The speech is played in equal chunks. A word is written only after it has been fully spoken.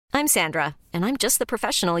I'm Sandra, and I'm just the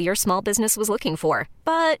professional your small business was looking for.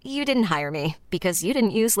 But you didn't hire me because you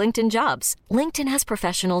didn't use LinkedIn Jobs. LinkedIn has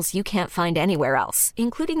professionals you can't find anywhere else,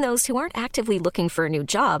 including those who aren't actively looking for a new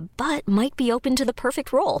job, but might be open to the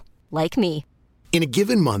perfect role, like me. In a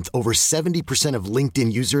given month, over 70% of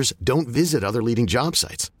LinkedIn users don't visit other leading job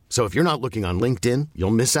sites. So if you're not looking on LinkedIn,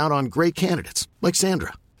 you'll miss out on great candidates like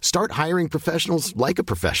Sandra. Start hiring professionals like a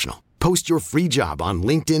professional. Post your free job on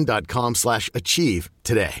linkedin.com/achieve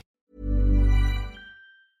today.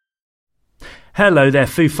 Hello there,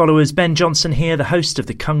 Fu followers. Ben Johnson here, the host of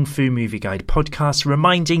the Kung Fu Movie Guide podcast,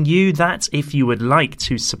 reminding you that if you would like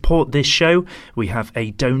to support this show, we have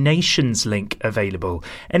a donations link available.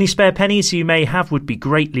 Any spare pennies you may have would be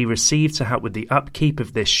greatly received to help with the upkeep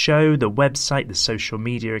of this show, the website, the social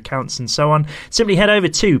media accounts, and so on. Simply head over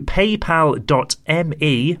to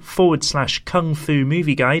paypal.me/Kung Fu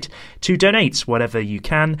Movie Guide to donate whatever you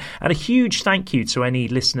can. And a huge thank you to any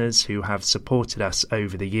listeners who have supported us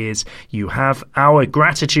over the years. You have our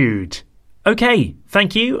gratitude. Okay,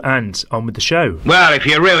 thank you, and on with the show. Well, if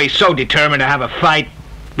you're really so determined to have a fight,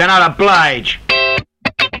 then I'll oblige.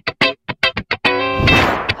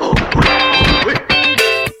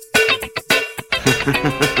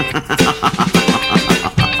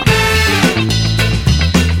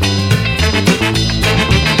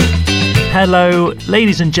 Hello,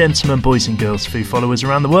 ladies and gentlemen, boys and girls, Fu followers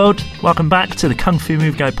around the world. Welcome back to the Kung Fu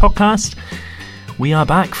Movie Guide podcast. We are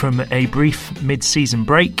back from a brief mid-season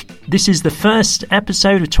break. This is the first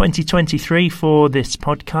episode of 2023 for this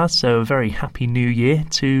podcast, so a very happy new year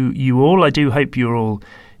to you all. I do hope you're all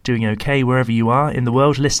doing okay wherever you are in the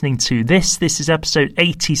world listening to this. This is episode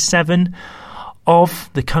 87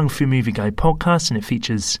 of the Kung Fu Movie Guide podcast, and it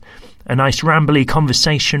features a nice rambly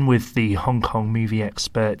conversation with the Hong Kong movie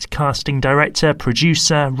expert, casting director,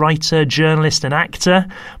 producer, writer, journalist and actor,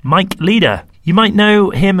 Mike Leader. You might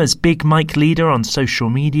know him as Big Mike Leader on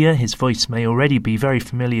social media. His voice may already be very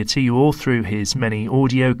familiar to you all through his many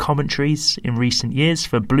audio commentaries in recent years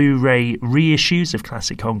for Blu-ray reissues of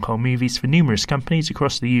classic Hong Kong movies for numerous companies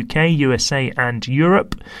across the UK, USA and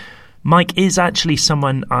Europe. Mike is actually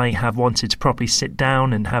someone I have wanted to properly sit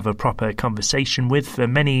down and have a proper conversation with for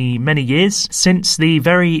many, many years. Since the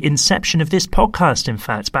very inception of this podcast, in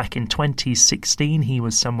fact, back in 2016, he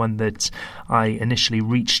was someone that I initially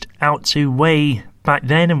reached out to way back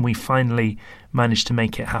then, and we finally managed to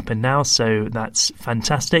make it happen now, so that's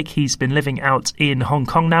fantastic. He's been living out in Hong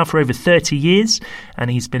Kong now for over 30 years, and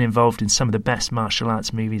he's been involved in some of the best martial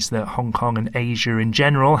arts movies that Hong Kong and Asia in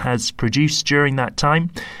general has produced during that time.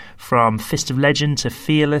 From Fist of Legend to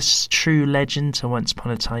Fearless, True Legend to Once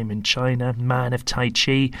Upon a Time in China, Man of Tai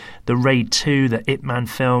Chi, The Raid 2, the Ip Man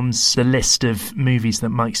films. The list of movies that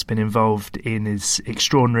Mike's been involved in is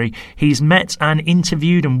extraordinary. He's met and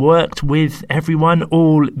interviewed and worked with everyone,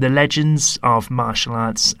 all the legends of martial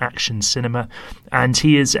arts action cinema. And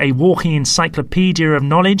he is a walking encyclopedia of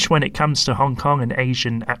knowledge when it comes to Hong Kong and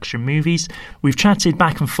Asian action movies. We've chatted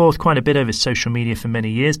back and forth quite a bit over social media for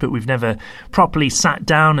many years, but we've never properly sat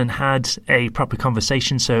down and had a proper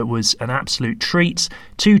conversation, so it was an absolute treat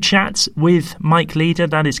to chat with Mike Leader.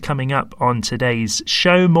 That is coming up on today's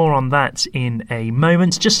show. More on that in a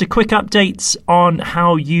moment. Just a quick update on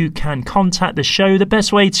how you can contact the show. The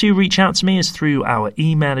best way to reach out to me is through our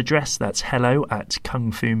email address. That's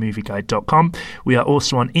hello@kungfumovieguide.com. We are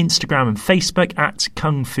also on Instagram and Facebook at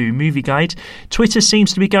Kung Fu Movie Guide. Twitter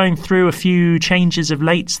seems to be going through a few changes of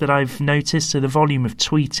late that I've noticed, so the volume of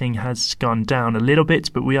tweeting has gone down a little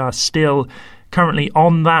bit, but we are still currently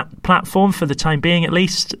on that platform for the time being at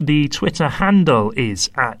least. The Twitter handle is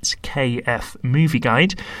at KF Movie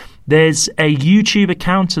Guide. There's a YouTube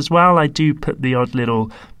account as well. I do put the odd little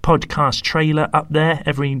podcast trailer up there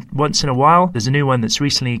every once in a while. There's a new one that's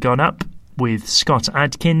recently gone up with Scott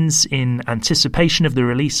Adkins in anticipation of the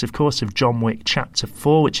release, of course, of John Wick Chapter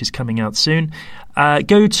 4, which is coming out soon.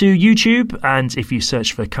 Go to YouTube, and if you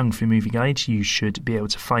search for Kung Fu Movie Guide, you should be able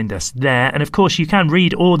to find us there. And of course, you can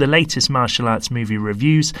read all the latest martial arts movie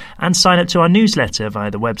reviews and sign up to our newsletter via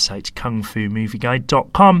the website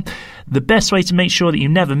kungfumovieguide.com. The best way to make sure that you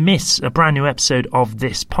never miss a brand new episode of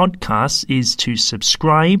this podcast is to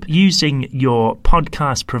subscribe using your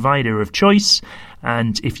podcast provider of choice.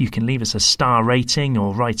 And if you can leave us a star rating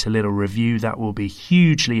or write a little review, that will be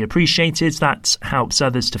hugely appreciated. That helps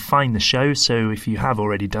others to find the show. So if you have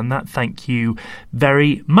already done that, thank you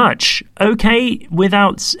very much. Okay,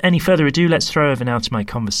 without any further ado, let's throw over now to my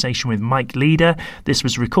conversation with Mike Leader. This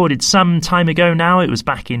was recorded some time ago now. It was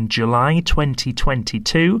back in July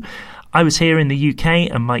 2022. I was here in the UK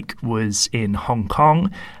and Mike was in Hong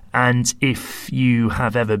Kong. And if you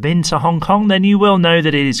have ever been to Hong Kong, then you will know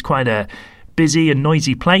that it is quite a busy and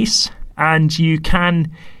noisy place, and you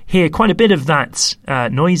can hear quite a bit of that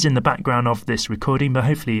noise in the background of this recording, but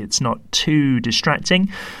hopefully it's not too distracting.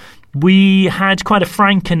 We had quite a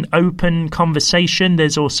frank and open conversation.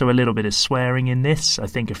 There's also a little bit of swearing in this. I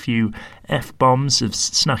think a few F-bombs have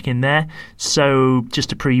snuck in there. So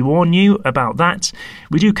just to pre-warn you about that.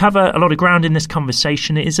 We do cover a lot of ground in this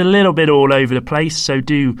conversation. It is a little bit all over the place, so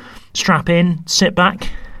do strap in, sit back,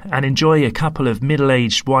 and enjoy a couple of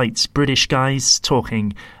middle-aged white British guys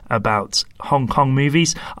talking about Hong Kong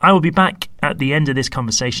movies. I will be back at the end of this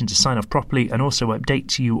conversation to sign off properly and also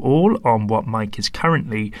update you all on what Mike is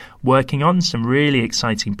currently working on, some really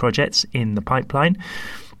exciting projects in the pipeline.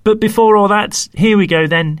 But before all that, here we go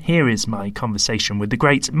then. Here is my conversation with the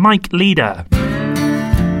great Mike Leader.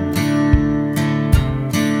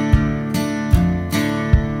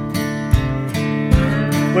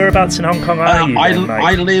 Whereabouts in Hong Kong are you then, Mike?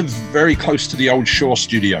 I live very close to the old Shaw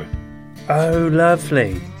studio. Oh,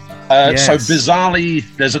 lovely. Yes. So bizarrely,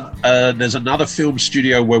 there's another film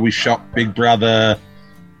studio where we shot Big Brother,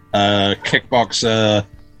 Kickboxer,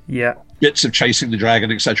 bits of Chasing the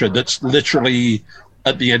Dragon, etc. That's literally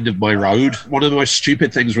at the end of my road. One of the most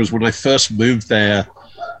stupid things was when I first moved there,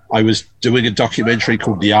 I was doing a documentary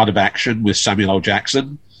called The Art of Action with Samuel L.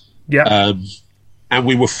 Jackson. Yeah. And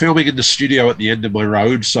we were filming in the studio at the end of my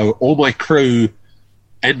road, so all my crew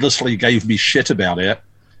endlessly gave me shit about it,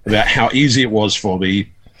 about how easy it was for me,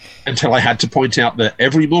 until I had to point out that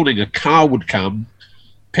every morning a car would come,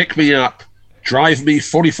 pick me up, drive me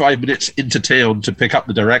 45 minutes into town to pick up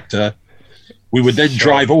the director. We would then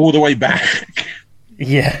drive all the way back.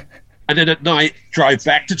 Yeah. And then at night, drive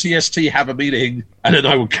back to TST, have a meeting, and then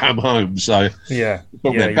I would come home. So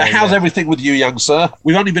But how's everything with you, young sir?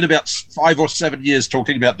 We've only been about 5 or 7 years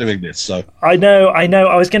talking about doing this. So I know.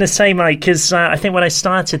 I was going to say, Mike, because I think when I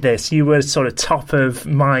started this, you were sort of top of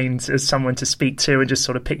mind as someone to speak to and just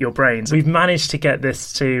sort of pick your brains. We've managed to get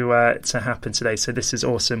this to happen today, so this is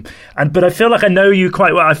awesome. But I feel like I know you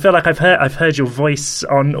quite well. I feel like I've heard your voice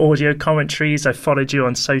on audio commentaries. I've followed you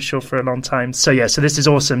on social for a long time. So yeah, so this is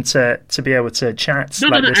awesome to be able to chat this,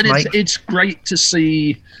 and Mike. It's great to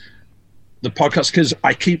see the podcast, because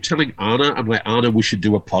I keep telling Anna, I'm like, Anna, we should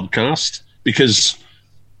do a podcast, because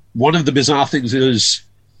one of the bizarre things is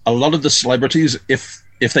a lot of the celebrities, if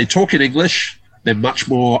they talk in English, they're much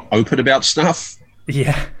more open about stuff.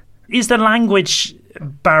 Yeah. Is the language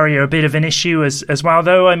barrier a bit of an issue as well,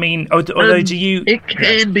 though? I mean, although do you... It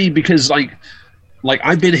can be, because like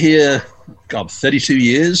I've been here, 32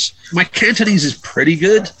 years. My Cantonese is pretty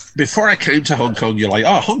good. Before I came to Hong Kong, you're like,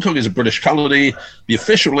 oh, Hong Kong is a British colony. The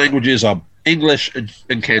official languages are English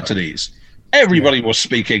and Cantonese. Everybody will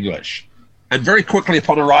speak English. And very quickly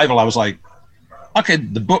upon arrival, I was like, okay,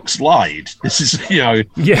 the books lied. This is, Yeah.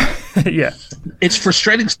 Yeah. It's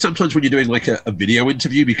frustrating sometimes when you're doing like a video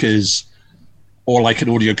interview or like an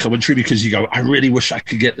audio commentary, because you go, I really wish I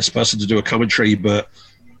could get this person to do a commentary, but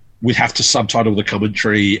we'd have to subtitle the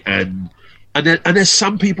commentary, and there's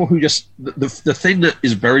some people who just the thing that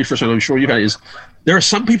is very frustrating, I'm sure you've had, is there are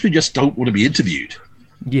some people who just don't want to be interviewed.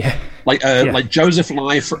 Yeah, like Joseph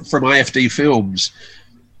Lai from IFD Films.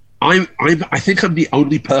 I think I'm the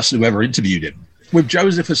only person who ever interviewed him. With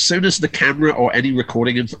Joseph, as soon as the camera or any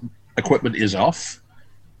recording equipment is off,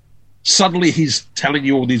 suddenly he's telling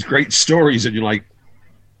you all these great stories, and you're like,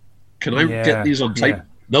 can I get these on tape?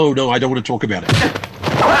 No, I don't want to talk about it.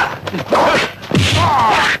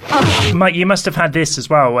 Mike, you must have had this as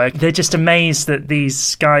well, where they're just amazed that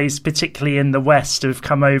these guys, particularly in the West, have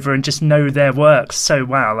come over and just know their work so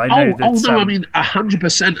well. I mean,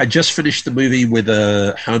 100%. I just finished the movie with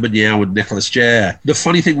Herman Yao and Nicholas Jare. The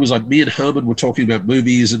funny thing was, like, me and Herman were talking about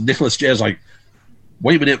movies, and Nicholas Jare's like,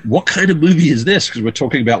 wait a minute, what kind of movie is this? Because we're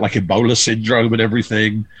talking about like Ebola syndrome and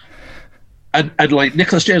everything. And like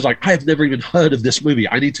Nicholas Jare's like, I have never even heard of this movie.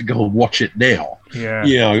 I need to go and watch it now.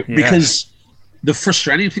 Because the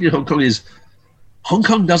frustrating thing in Hong Kong is Hong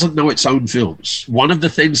Kong doesn't know its own films. One of the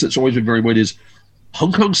things that's always been very weird is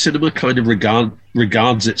Hong Kong cinema kind of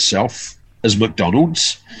regards itself as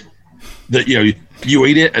McDonald's. That, you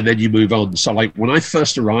eat it and then you move on. So like when I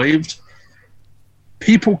first arrived,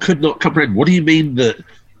 people could not comprehend, what do you mean that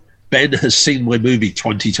Ben has seen my movie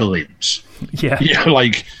 20 times? Yeah.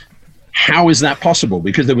 Like, how is that possible?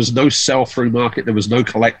 Because there was no sell-through market, there was no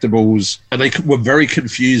collectibles, and they were very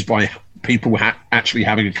confused by people actually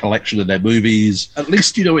having a collection of their movies. At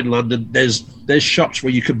least, in London, there's shops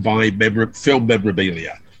where you can buy film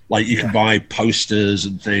memorabilia. Like, you can buy posters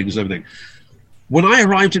and things, everything. When I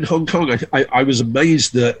arrived in Hong Kong, I was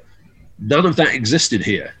amazed that none of that existed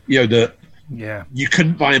here. You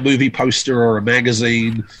couldn't buy a movie poster or a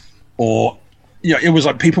magazine, or it was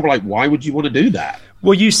like people were like, why would you want to do that?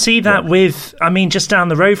 Well, you see that with, I mean, just down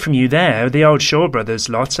the road from you there, the old Shaw Brothers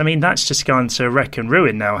lot. I mean, that's just gone to wreck and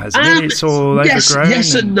ruin now, hasn't it? It's all overgrown.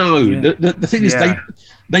 Yes and no. Yeah. The thing is,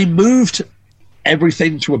 they moved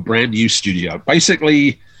everything to a brand new studio.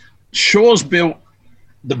 Basically, Shaw's built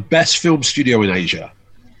the best film studio in Asia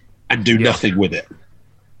and do nothing with it.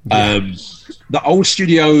 Yeah. The old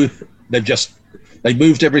studio, they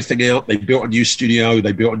moved everything out. They built a new studio.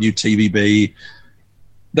 They built a new TVB.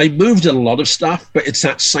 They moved a lot of stuff, but it's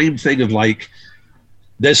that same thing of like,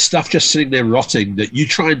 there's stuff just sitting there rotting that you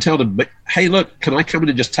try and tell them, hey, look, can I come in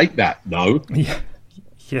and just take that? No.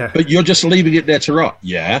 Yeah. But you're just leaving it there to rot.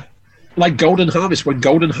 Yeah. Like Golden Harvest, when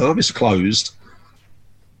Golden Harvest closed,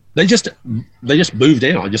 they just moved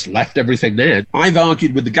out and just left everything there. I've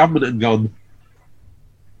argued with the government and gone,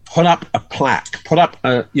 put up a plaque, put up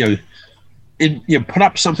put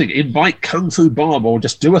up something, invite Kung Fu Bob, or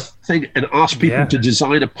just do a thing and ask people to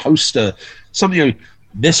design a poster. Something,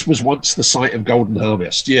 this was once the site of Golden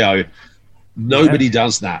Harvest. Nobody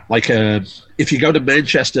does that. Like, if you go to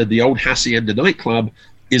Manchester, the old Hacienda nightclub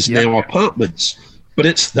is now apartments, but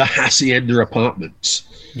it's the Hacienda apartments.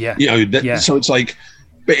 So it's like,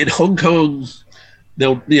 but in Hong Kong,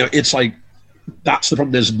 it's like, that's the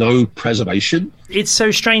problem. There's no preservation. It's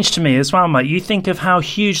so strange to me as well, mate. You think of how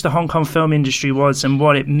huge the Hong Kong film industry was and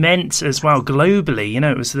what it meant as well globally.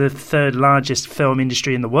 It was the third largest film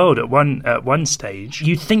industry in the world at one stage.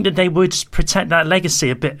 You'd think that they would protect that legacy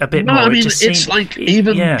a bit more. I mean, it's like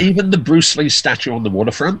even the Bruce Lee statue on the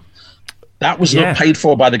waterfront, that was not paid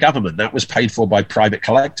for by the government. That was paid for by private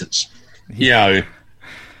collectors. And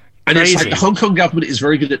it's like the Hong Kong government is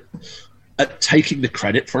very good at taking the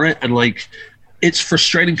credit for it, and like, it's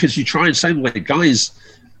frustrating because you try and say, like, guys,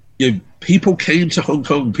 people came to Hong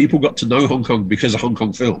Kong, people got to know Hong Kong because of Hong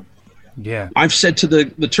Kong film. I've said to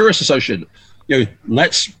the tourist association,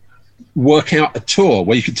 let's work out a tour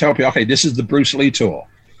where you can tell people, okay, this is the Bruce Lee tour.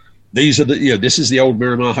 These are this is the old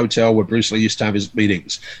Miramar Hotel where Bruce Lee used to have his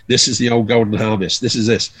meetings. This is the old Golden Harvest. This is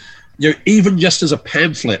this. Even just as a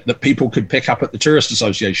pamphlet that people could pick up at the tourist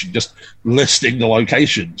association, just listing the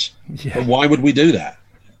locations. But why would we do that?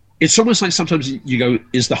 It's almost like sometimes you go,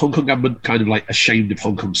 is the Hong Kong government kind of like ashamed of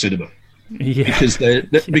Hong Kong cinema? Because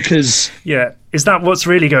is that what's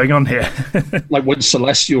really going on here? Like when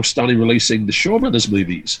Celestial started releasing the Shaw Brothers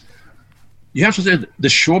movies, you have to say the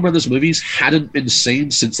Shaw Brothers movies hadn't been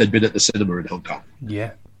seen since they'd been at the cinema in Hong Kong.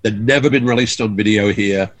 They'd never been released on video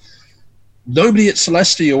here. Nobody at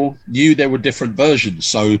Celestial knew there were different versions.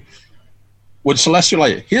 So when Celestial,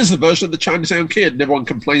 like, here's the version of the Chinatown Kid, and everyone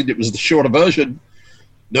complained it was the shorter version.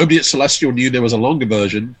 Nobody at Celestial knew there was a longer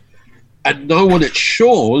version. And no one at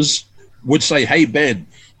Shaw's would say, hey, Ben,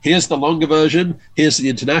 here's the longer version, here's the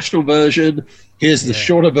international version, here's the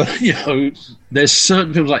shorter version. There's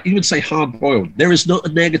certain films, like even say Hard Boiled. There is not a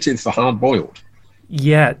negative for Hard Boiled.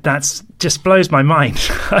 That's just blows my mind.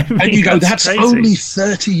 I mean, and you go, that's only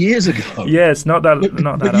 30 years ago. It's not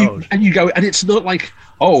that old. And you go, and it's not like,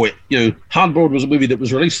 Hard Boiled was a movie that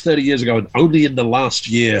was released 30 years ago and only in the last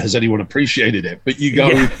year has anyone appreciated it. But you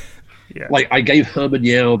go, like, I gave Herman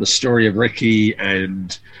Yao The Story of Ricky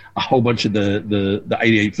and a whole bunch of the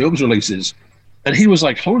 88 films releases. And he was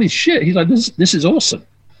like, holy shit. He's like, this is awesome.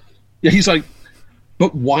 He's like,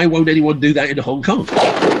 but why won't anyone do that in Hong Kong?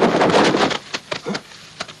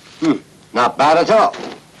 Not bad at all.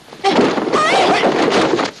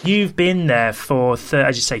 You've been there for,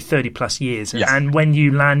 as you say, 30 plus years. And when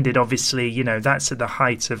you landed, obviously, that's at the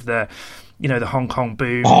height of the Hong Kong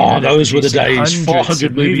boom. Those were the days.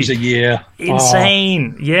 400 movies a year.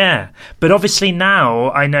 Insane. But obviously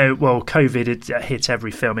now, I know, well, COVID it hit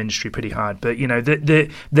every film industry pretty hard, but,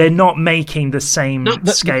 they're not making the same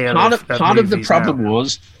scale Part of the problem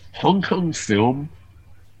was Hong Kong film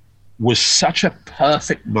was such a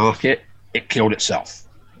perfect market, it killed itself.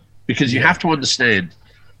 Because you have to understand,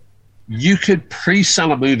 you could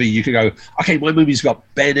pre-sell a movie. You could go, okay, my movie's got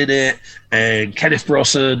Ben in it and Kenneth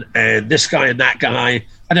Brosnan and this guy and that guy.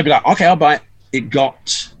 And they'd be like, okay, I'll buy it. It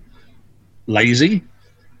got lazy.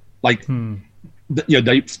 Like,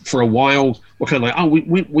 they for a while were kind of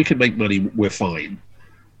like, we can make money. We're fine.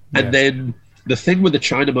 And then the thing with the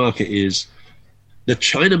China market is the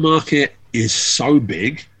China market is so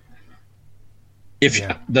big.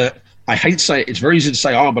 I hate to say it, it's very easy to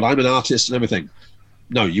say, but I'm an artist and everything.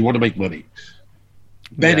 No, you want to make money.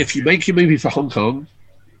 Ben, if you make your movie for Hong Kong,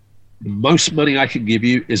 the most money I can give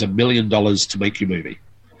you is $1 million to make your movie.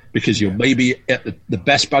 Because you're maybe at the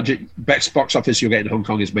best box office you'll get in Hong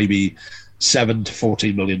Kong is maybe $7 to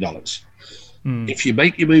 $14 million. If you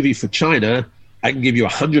make your movie for China, I can give you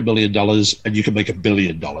 $100 million and you can make $1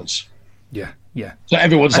 billion. Yeah. So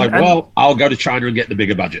everyone's well, I'll go to China and get the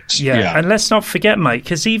bigger budgets. Yeah. And let's not forget, Mike,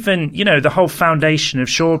 because even, the whole foundation of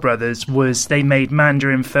Shaw Brothers was they made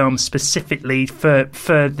Mandarin films specifically for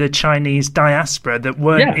the Chinese diaspora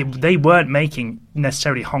that they weren't making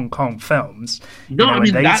necessarily Hong Kong films. No, I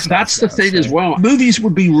mean, that's the thing as well. Movies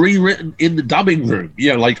would be rewritten in the dubbing room.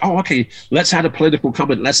 Let's add a political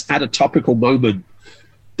comment. Let's add a topical moment.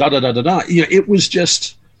 Da-da-da-da-da. It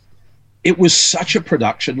was such a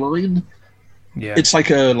production line. Yeah. It's like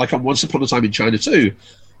a Once Upon a Time in China too.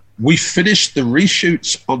 We finished the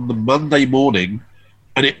reshoots on the Monday morning,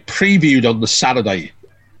 and it previewed on the Saturday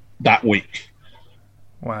that week.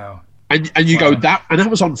 Wow! And you go that, and that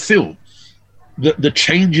was on film. The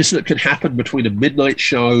changes that could happen between a midnight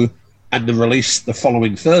show and the release the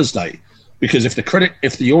following Thursday, because if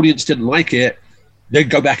the audience didn't like it, they'd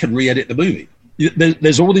go back and re-edit the movie.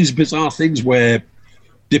 There's all these bizarre things where,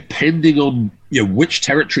 depending on which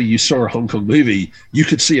territory you saw a Hong Kong movie, you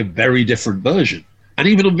could see a very different version. And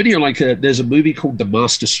even on video, there's a movie called The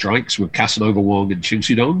Master Strikes with Casanova Wong and Ching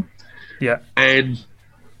Sudong. Yeah. And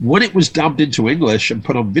when it was dubbed into English and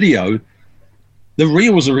put on video, the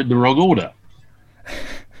reels are in the wrong order.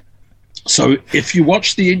 So if you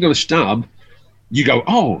watch the English dub, you go,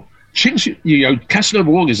 oh, Casanova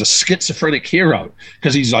Wong is a schizophrenic hero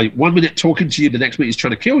because he's 1 minute talking to you, the next minute he's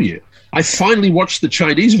trying to kill you. I finally watched the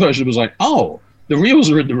Chinese version and was like, oh, the reels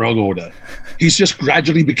are in the wrong order. He's just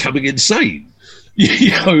gradually becoming insane.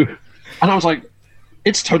 And I was like,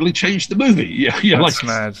 it's totally changed the movie. That's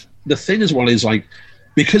mad. The thing as well is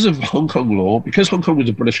because of Hong Kong law, because Hong Kong was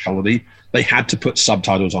a British colony, they had to put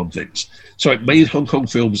subtitles on things. So it made Hong Kong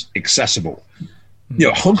films accessible.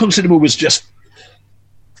 Hong Kong cinema was just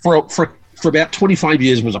for about 25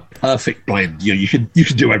 years was a perfect blend. You could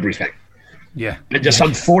do everything. Yeah. And just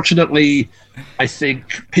unfortunately, I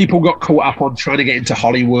think people got caught up on trying to get into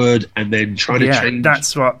Hollywood and then trying to change.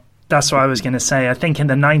 That's what I was going to say. I think in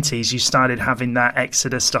the 90s, you started having that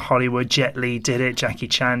exodus to Hollywood. Jet Li did it. Jackie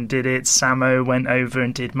Chan did it. Sammo went over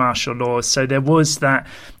and did martial law. So there was that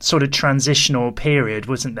sort of transitional period,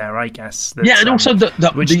 wasn't there, I guess? And also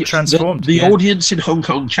which transformed. The audience in Hong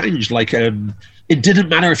Kong changed. It didn't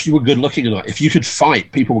matter if you were good looking or not. If you could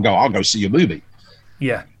fight, people would go, I'll go see your movie.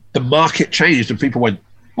 Yeah. The market changed and people went,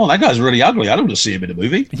 oh, that guy's really ugly. I don't want to see him in a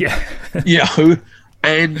movie. Yeah.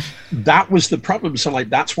 And that was the problem. So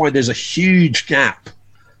that's why there's a huge gap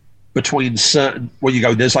between where you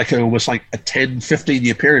go, there's almost a 10, 15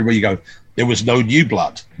 year period where you go, there was no new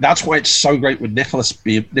blood. That's why it's so great with Nicholas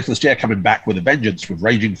Jere coming back with a vengeance, with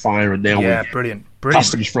Raging Fire, and now with brilliant.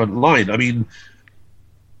 Customs Front Line. I mean,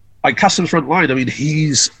 Customs Front Line,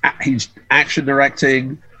 he's action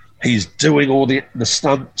directing, he's doing all the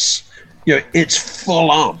stunts. It's full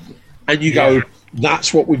on. And you go,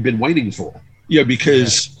 that's what we've been waiting for.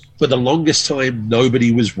 Because for the longest time,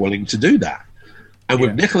 nobody was willing to do that. And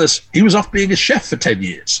with Nicholas, he was off being a chef for 10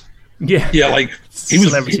 years. Yeah. He was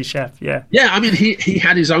celebrity chef. Yeah. Yeah. I mean, he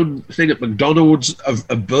had his own thing at McDonald's of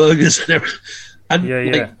burgers and everything.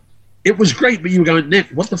 And it was great, but you were going, Nick,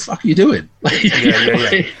 what the fuck are you doing?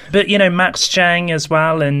 But, Max Chang as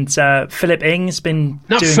well, and Philip Ng's been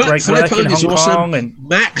doing great Philip work in Hong Kong. And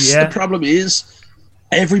Max, the problem is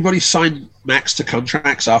everybody signed Max to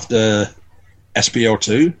contracts after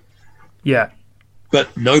SPL2. Yeah.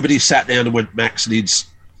 But nobody sat down and went, Max needs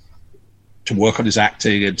to work on his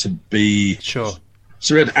acting and to be... Sure.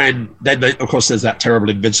 And then, of course, there's that terrible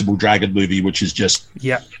Invincible Dragon movie, which is just...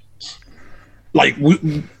 Yeah.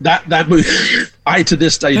 That movie, I to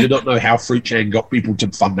this day do not know how Fruit Chan got people to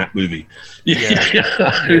fund that movie.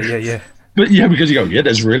 Yeah. But because you go,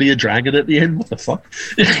 there's really a dragon at the end. What the fuck?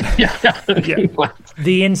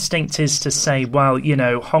 The instinct is to say, well,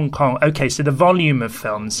 Hong Kong. Okay, so the volume of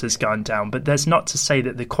films has gone down, but there's not to say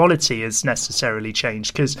that the quality has necessarily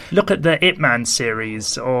changed. Because look at the Ip Man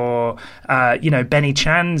series, or Benny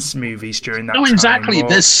Chan's movies during that time. No, exactly.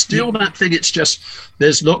 There's still that thing. It's just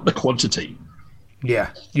there's not the quantity.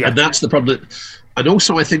 Yeah. And that's the problem. And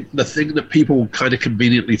also, I think the thing that people kind of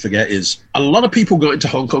conveniently forget is a lot of people got into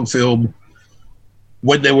Hong Kong film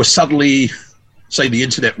when there was suddenly, say, the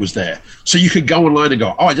internet was there. So you could go online and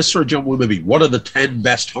go, I just saw a John Woo movie. What are the 10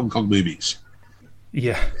 best Hong Kong movies?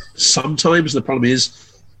 Yeah. Sometimes the problem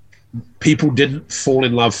is people didn't fall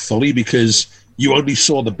in love fully because you only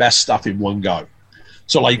saw the best stuff in one go.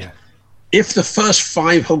 So, if the first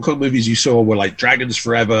 5 Hong Kong movies you saw were Dragons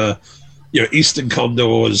Forever, Eastern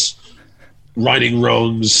Condors, Righting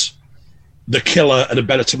Wrongs, The Killer, and A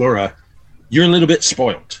Better Tomorrow, you're a little bit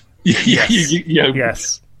spoiled.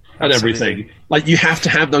 Yes. and everything. Like, you have to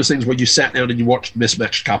have those things where you sat down and you watched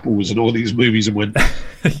Mismatched Couples and all these movies and went,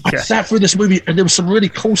 I sat through this movie and there was some really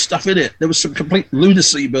cool stuff in it. There was some complete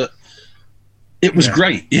lunacy, but it was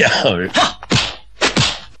great. Yeah.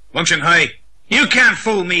 Wang Shanghai, you can't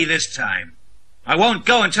fool me this time. I won't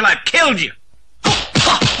go until I've killed you.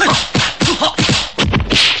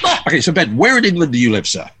 Okay, so Ben, where in England do you live,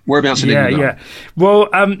 sir? Whereabouts in England? Yeah. Well,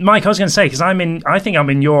 Mike, I was going to say, because I think I'm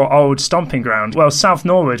in your old stomping ground. Well, South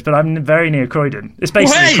Norwood, but I'm very near Croydon. It's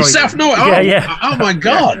basically Croydon. South Norwood. Yeah. Oh my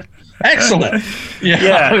God. Excellent.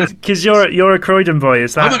 Yeah, because you're a Croydon boy,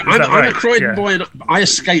 is that right? I'm a Croydon boy, and I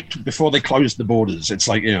escaped before they closed the borders. It's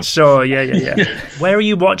like, Sure, yeah. Where are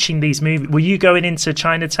you watching these movies? Were you going into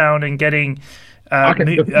Chinatown and getting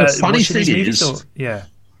the funny thing is,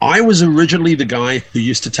 I was originally the guy who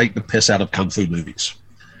used to take the piss out of kung fu movies.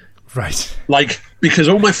 Right. Like, because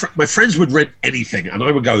all my friends would rent anything, and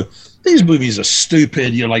I would go, these movies are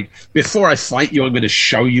stupid. You're like, before I fight you, I'm going to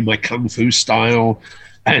show you my kung fu style.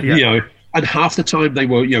 And, and half the time they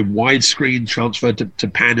were, widescreen transferred to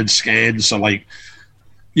pan and scan. So, like,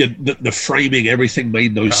 the framing, everything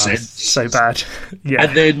made no sense. So bad. Yeah.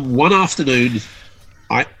 And then one afternoon,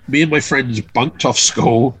 me and my friends bunked off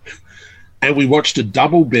school, and we watched a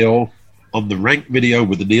double bill on the Rank video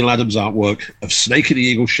with the Neil Adams artwork of Snake and the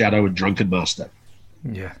Eagle Shadow and Drunken Master.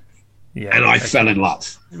 Yeah. And I fell in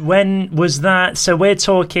love. When was that? So we're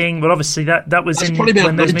talking, well, obviously that was in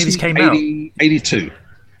when those movies came out. 82.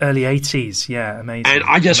 Early 80s, yeah, amazing. And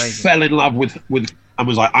I just fell in love with and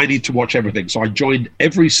was like, I need to watch everything. So I joined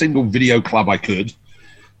every single video club I could,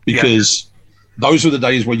 because those were the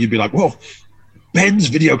days when you'd be like, well, Ben's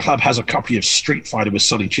video club has a copy of Street Fighter with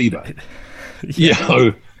Sonny Chiba.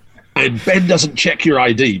 And Ben doesn't check your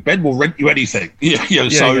ID. Ben will rent you anything.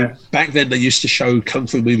 Back then they used to show kung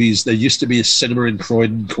fu movies. There used to be a cinema in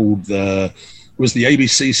Croydon called the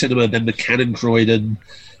ABC Cinema, then the Cannon Croydon.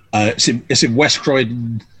 It's in West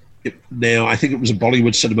Croydon now. I think it was a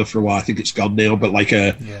Bollywood cinema for a while. I think it's gone now. But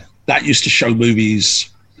that used to show movies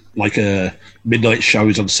like midnight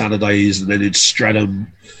shows on Saturdays, and then in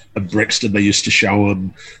Streatham and Brixton they used to show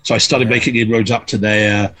them. So I started making inroads up to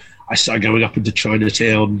there. I started going up into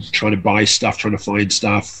Chinatown, trying to buy stuff, trying to find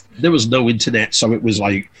stuff. There was no internet, so it was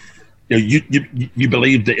like, you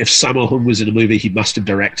believed that if Sammo Hung was in a movie, he must have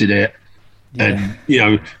directed it. And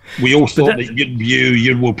we all thought that Yuen Bu,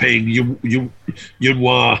 Yuen Woo-ping, Yuen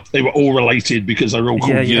Wah, they were all related because they were all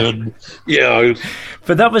called Yuen.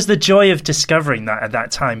 But that was the joy of discovering that at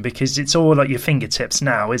that time, because it's all at your fingertips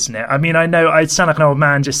now, isn't it? I mean, I know I sound like an old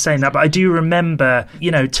man just saying that, but I do remember,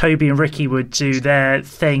 Toby and Ricky would do their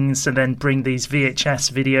things and then bring these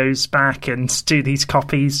VHS videos back and do these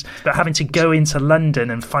copies, but having to go into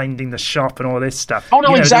London and finding the shop and all this stuff. Oh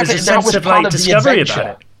no, exactly. There's a sense of like discovery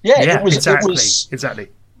about it. Yeah, it was exactly.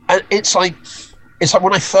 And it's like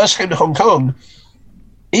when I first came to Hong Kong,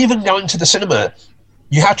 even going to the cinema,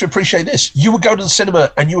 you have to appreciate this. You would go to the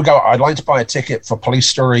cinema and you would go, I'd like to buy a ticket for Police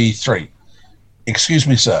Story 3. Excuse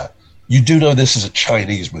me, sir. You do know this is a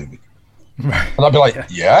Chinese movie. Right. And I'd be like,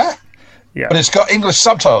 yeah? But it's got English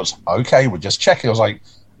subtitles. Okay, we're just checking. I was like,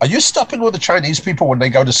 are you stopping with the Chinese people when they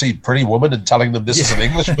go to see Pretty Woman and telling them this is an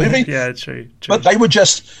English movie? Yeah, true. But they were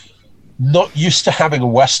just not used to having a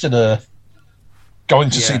Westerner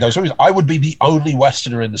going to see those movies. I would be the only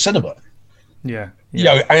Westerner in the cinema. And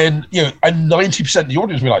 90% of the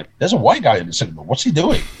audience would be like, there's a white guy in the cinema. What's he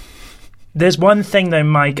doing? There's one thing though,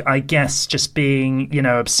 Mike, I guess, just being,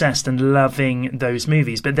 obsessed and loving those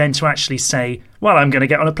movies, but then to actually say, well, I'm going to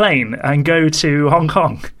get on a plane and go to Hong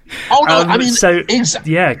Kong. Oh, no, I mean,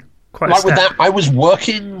 quite like with that, I was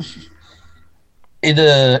working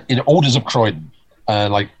in Orders of Croydon.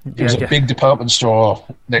 It was a big department store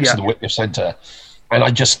next to the Whitgift Centre, and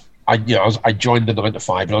I joined the 9 to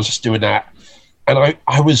 5, and I was just doing that, and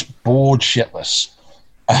I was bored shitless,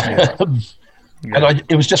 and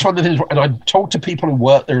it was just one of the things. And I'd talk to people who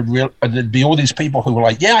worked there, and there'd be all these people who were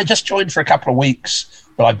like, "Yeah, I just joined for a couple of weeks,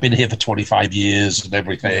 but I've been here for 25 years and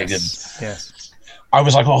everything." I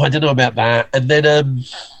was like, "Oh, I don't know about that," and then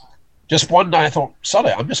just one day I thought, "Sod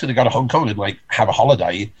it, I'm just going to go to Hong Kong and have a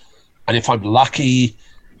holiday." And if I'm lucky,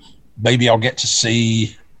 maybe I'll get to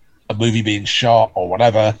see a movie being shot or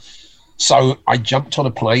whatever. So I jumped on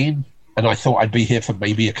a plane, and I thought I'd be here for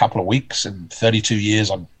maybe a couple of weeks. And 32 years,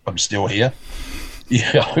 I'm still here.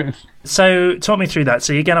 So talk me through that.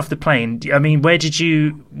 So you get off the plane. I mean, were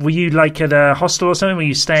you like at a hostel or something? Were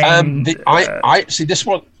you staying? I see. This is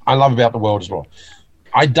what I love about the world as well.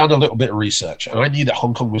 I'd done a little bit of research, and I knew that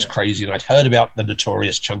Hong Kong was crazy, and I'd heard about the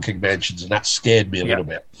notorious Chungking mansions, and that scared me a little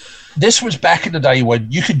bit. This was back in the day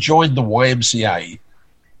when you could join the YMCA,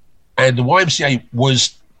 and the YMCA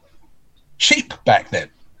was cheap back then.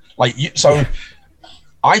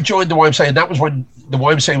 I joined the YMCA, and that was when the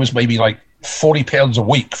YMCA was maybe like £40 a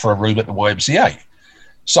week for a room at the YMCA.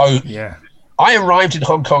 So I arrived in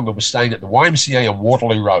Hong Kong and was staying at the YMCA on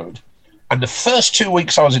Waterloo Road. And the first 2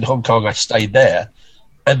 weeks I was in Hong Kong, I stayed there.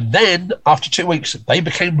 And then after 2 weeks, they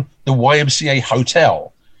became the YMCA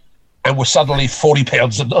Hotel and were suddenly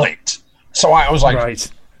 £40 a night. So I was like,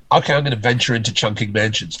 okay, I'm going to venture into Chungking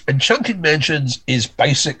Mansions. And Chungking Mansions is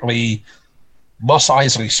basically Mos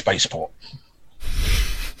Eisley Spaceport.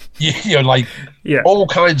 All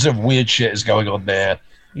kinds of weird shit is going on there.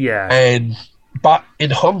 Yeah. But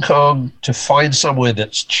in Hong Kong, to find somewhere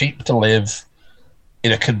that's cheap to live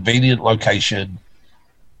in a convenient location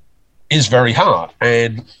is very hard.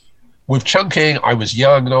 And with Chungking, I was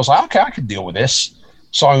young and I was like, okay, I can deal with this.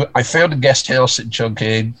 So I found a guest house in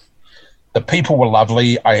Chungking. The people were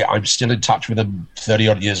lovely. I'm still in touch with them 30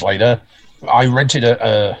 odd years later. I rented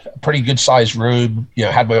a pretty good sized room,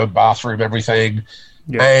 had my own bathroom, everything.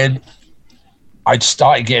 Yeah. And I'd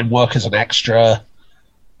started getting work as an extra.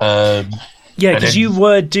 Because you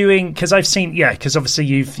were doing, because I've seen, because obviously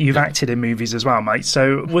you've acted in movies as well, mate.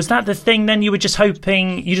 So was that the thing then? You were just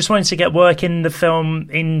hoping, you just wanted to get work in the film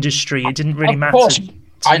industry. It didn't really matter to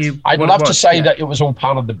you. I'd love to say that it was all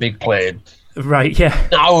part of the big plan. Right, yeah.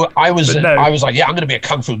 No, I was like, I'm going to be a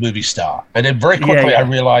kung fu movie star. And then very quickly I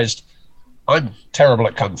realized I'm terrible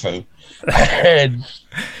at kung fu.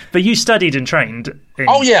 But you studied and trained in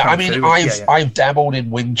I've dabbled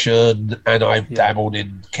in Wing Chun, and I've dabbled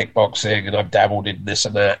in kickboxing, and I've dabbled in this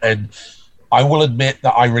and that. And I will admit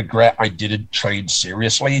that I regret I didn't train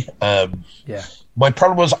seriously. My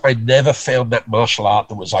problem was I never found that martial art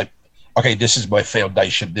that was like, okay, this is my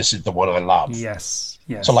foundation. This is the one I love. Yes.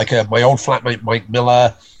 So like my old flatmate, Mike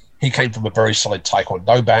Miller, he came from a very solid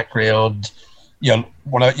Taekwondo background. And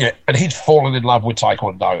he'd fallen in love with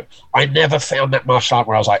Taekwondo. I never found that martial art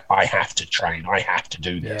where I was like, I have to train. I have to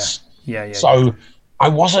do this. So I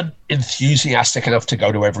wasn't enthusiastic enough to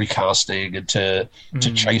go to every casting and to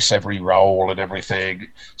chase every role and everything.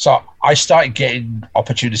 So I started getting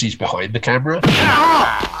opportunities behind the camera.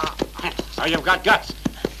 So you've got guts.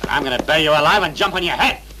 But I'm going to bury you alive and jump on your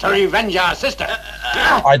head to revenge our sister.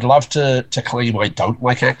 I'd love to claim I don't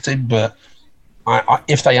like acting, but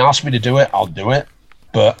if they ask me to do it, I'll do it.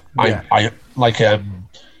 But I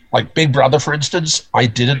like Big Brother, for instance. I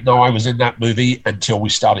didn't know I was in that movie until we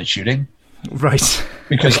started shooting. Right.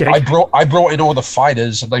 Because I brought in all the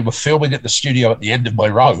fighters, and they were filming at the studio at the end of my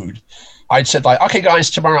road. I'd said like, okay, guys,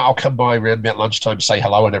 tomorrow I'll come by around about lunchtime, say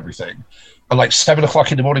hello and everything. And like 7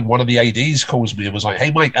 o'clock in the morning, one of the ADs calls me and was like,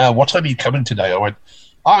 hey, Mike, what time are you coming today? I went,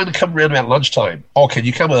 I'm going to come around about lunchtime. Oh, can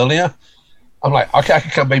you come earlier? I'm like, okay, I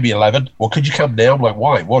can come maybe 11. Well, could you come now? I'm like,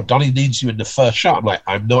 why? Well, Donnie needs you in the first shot. I'm like,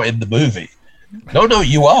 I'm not in the movie. No,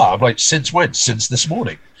 you are. I'm like, since when? Since this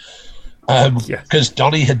morning. Because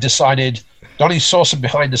Donnie had decided, Donnie saw some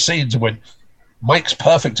behind the scenes and went, Mike's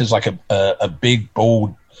perfect as like a big,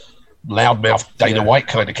 bald, loudmouth Dana White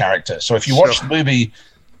kind of character. So if you watch the movie,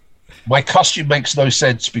 my costume makes no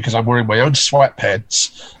sense because I'm wearing my own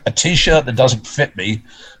sweatpants, a T-shirt that doesn't fit me.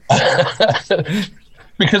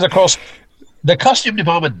 Because, of course, the costume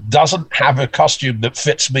department doesn't have a costume that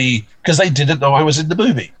fits me because they didn't know I was in the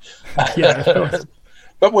movie.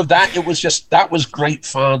 But with that, that was great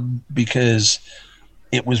fun because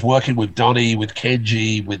it was working with Donnie, with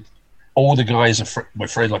Kenji, with all the guys, my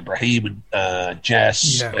friends like Brahim and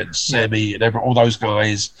Jess and Sammy and all those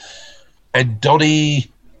guys. And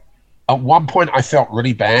Donnie, at one point I felt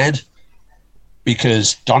really bad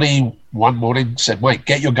because Donnie one morning said, Mike,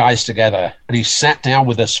 get your guys together. And he sat down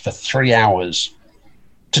with us for 3 hours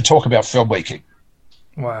to talk about filmmaking.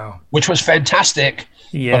 Wow. Which was fantastic.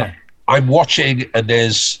 Yeah. But I'm watching and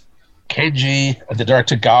there's Kenji and the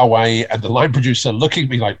director Garway and the line producer looking at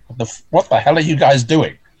me like, what the hell are you guys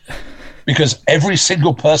doing? Because every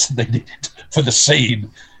single person they needed for the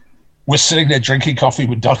scene was sitting there drinking coffee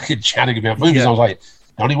with Donnie and chatting about movies. Yeah. I was like,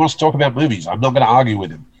 Donnie wants to talk about movies. I'm not going to argue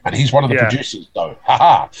with him. And he's one of the producers, though.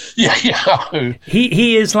 Ha-ha. Yeah.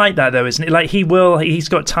 He is like that, though, isn't he? Like, he's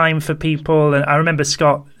got time for people. And I remember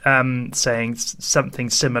Scott saying something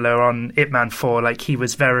similar on Ip Man 4. Like,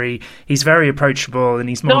 he's very approachable and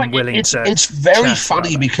he's more than willing to... It's very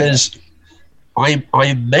funny because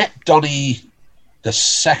I met Donnie the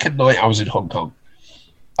second night I was in Hong Kong.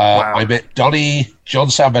 Wow. I met Donnie, John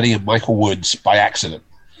Salvetti, and Michael Woods by accident.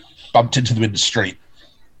 Bumped into them in the street.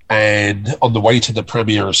 And on the way to the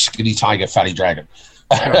premiere of Skinny Tiger, Fatty Dragon.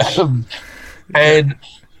 And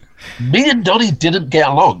me and Donnie didn't get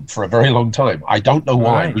along for a very long time. I don't know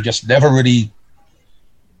why. Right. We just never really...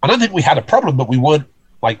 I don't think we had a problem, but we weren't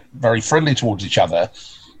like very friendly towards each other.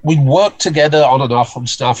 we worked together on and off on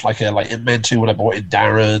stuff like Ip Man 2 when I brought in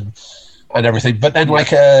Darren and everything. But then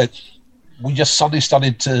we just suddenly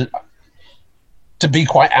started to be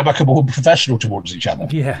quite amicable and professional towards each other.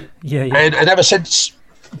 Yeah. And ever since,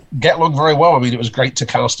 get along very well. I mean, it was great to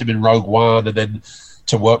cast him in Rogue One and then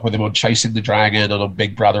to work with him on Chasing the Dragon and on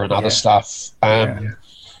Big Brother and other stuff.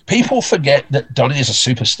 People forget that Donnie is a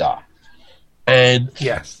superstar. And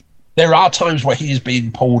there are times where he's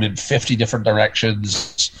being pulled in 50 different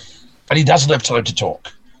directions and he doesn't have time to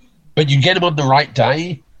talk. But you get him on the right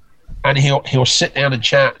day and he'll sit down and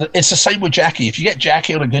chat. It's the same with Jackie. If you get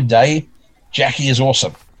Jackie on a good day, Jackie is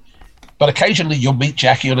awesome. But occasionally you'll meet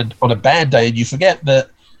Jackie on a bad day and you forget that,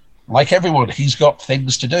 like everyone, he's got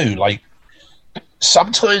things to do. Like,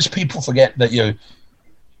 sometimes people forget that,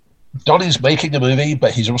 Donnie's making a movie,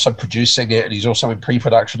 but he's also producing it, and he's also in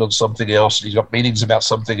pre-production on something else, and he's got meetings about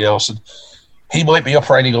something else, and he might be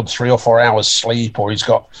operating on 3 or 4 hours sleep, or he's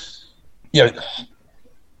got,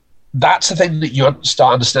 that's the thing that you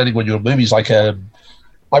start understanding when you're in movies. Like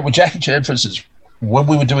with Jackie Chan, for instance, when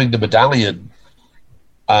we were doing The Medallion,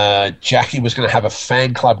 Jackie was going to have a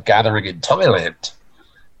fan club gathering in Thailand,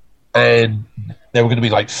 and there were going to be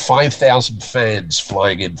like 5,000 fans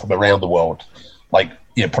flying in from around the world,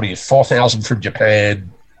 probably 4,000 from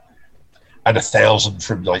Japan and 1,000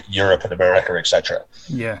 from like Europe and America, etc.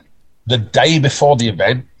 Yeah. The day before the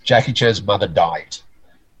event, Jackie Chan's mother died,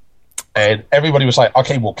 and everybody was like,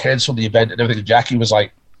 "Okay, we'll cancel the event and everything." And Jackie was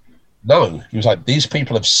like, "No." He was like, "These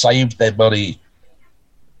people have saved their money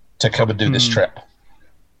to come and do this trip.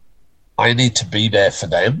 I need to be there for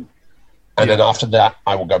them, and then after that,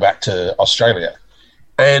 I will go back to Australia."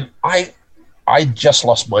 And I just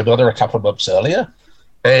lost my mother a couple of months earlier,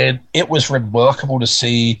 and it was remarkable to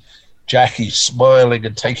see Jackie smiling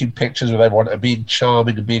and taking pictures with everyone and being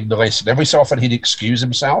charming and being nice. And every so often he'd excuse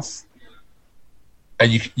himself,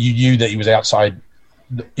 and you knew that he was outside,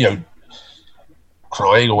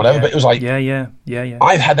 crying or whatever. But it was like, yeah.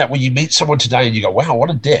 I've had that when you meet someone today and you go, "Wow,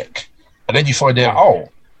 what a dick," and then you find out, oh,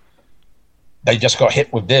 they just got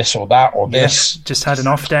hit with this or that or this. Just had an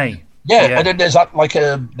off day. Yeah, and then there's that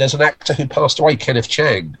there's an actor who passed away, Kenneth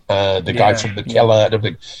Chang, the guy from The Killer and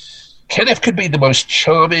everything. Kenneth could be the most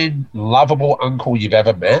charming, lovable uncle you've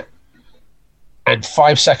ever met, and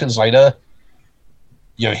 5 seconds later,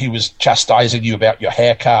 he was chastising you about your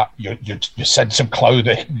haircut, your sense of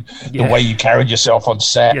clothing, the way you carried yourself on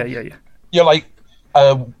set. Yeah. You're like,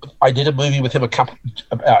 I did a movie with him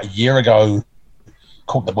about a year ago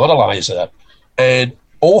called The Modelizer, and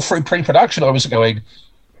all through pre-production, I was going,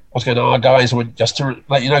 "Oh, guys, just to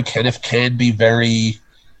let you know, Kenneth can be very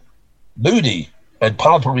moody." And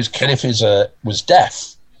part of the problem is Kenneth was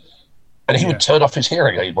deaf. And he would turn off his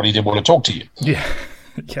hearing aid when he didn't want to talk to you. Yeah.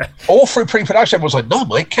 All through pre-production, everyone was like, "No,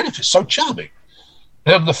 Mike, Kenneth is so charming."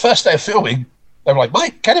 And on the first day of filming, they were like,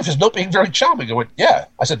 "Mike, Kenneth is not being very charming." I went, "Yeah."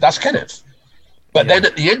 I said, "That's Kenneth." But then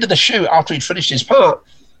at the end of the shoot, after he'd finished his part,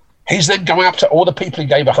 he's then going up to all the people he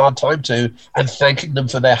gave a hard time to and thanking them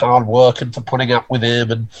for their hard work and for putting up with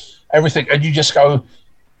him and everything. And you just go,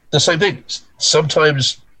 the same thing.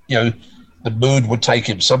 Sometimes, the mood would take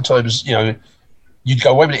him. Sometimes, you'd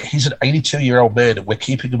go, "Wait a minute, he's an 82-year-old man and we're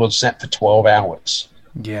keeping him on set for 12 hours.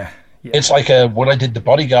 Yeah. It's like when I did the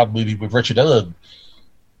Bodyguard movie with Richard Earn,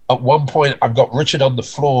 at one point I've got Richard on the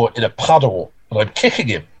floor in a puddle and I'm kicking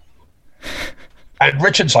him. And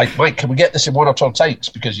Richard's like, "Mike, can we get this in 1 or 2 takes?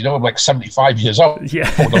 Because, I'm like 75 years old."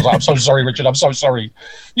 Yeah. I was like, "I'm so sorry, Richard. I'm so sorry."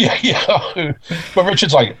 Yeah. But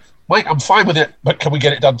Richard's like, "Mike, I'm fine with it, but can we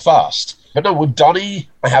get it done fast?" But no, with Donnie,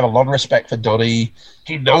 I have a lot of respect for Donnie.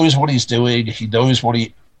 He knows what he's doing. He knows what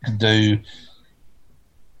he can do.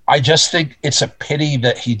 I just think it's a pity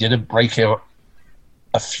that he didn't break out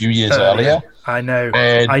a few years earlier. I know.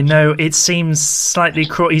 It seems slightly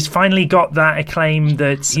cruel. He's finally got that acclaim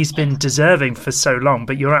that he's been deserving for so long,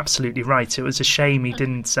 but you're absolutely right. It was a shame he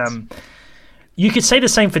didn't... You could say the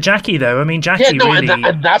same for Jackie, though. I mean, Jackie really...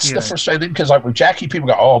 And that's the frustrating thing, because like with Jackie, people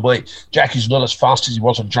go, "Oh, mate, Jackie's not as fast as he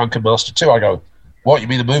was on Drunken Master 2. I go, "What, you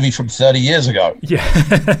mean the movie from 30 years ago?" Yeah.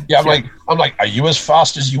 I'm like, are you as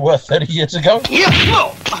fast as you were 30 years ago?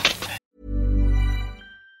 Yeah.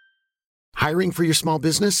 Hiring for your small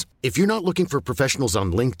business? If you're not looking for professionals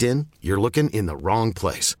on LinkedIn, you're looking in the wrong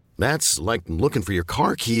place. That's like looking for your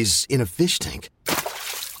car keys in a fish tank.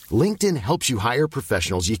 LinkedIn helps you hire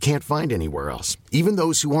professionals you can't find anywhere else, even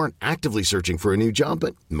those who aren't actively searching for a new job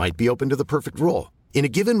but might be open to the perfect role. In a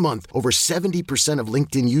given month, over 70% of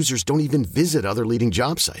LinkedIn users don't even visit other leading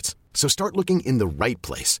job sites. So start looking in the right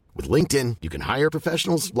place. With LinkedIn, you can hire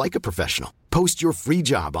professionals like a professional. Post your free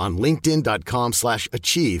job on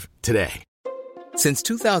linkedin.com/achieve today. Since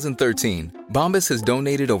 2013, Bombas has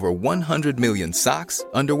donated over 100 million socks,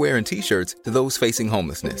 underwear, and T-shirts to those facing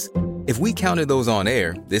homelessness. If we counted those on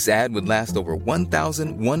air, this ad would last over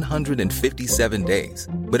 1,157 days.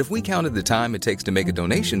 But if we counted the time it takes to make a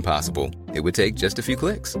donation possible, it would take just a few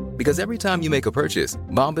clicks. Because every time you make a purchase,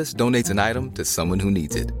 Bombas donates an item to someone who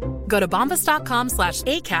needs it. Go to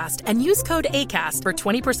bombas.com/ACAST and use code ACAST for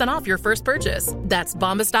 20% off your first purchase. That's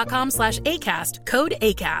bombas.com/ACAST, code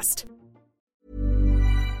ACAST.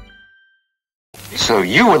 So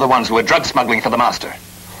you were the ones who were drug smuggling for the master?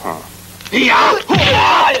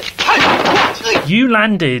 You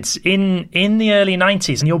landed in the early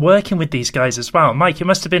 90s and you're working with these guys as well. Mike, it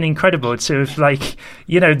must have been incredible to have, like,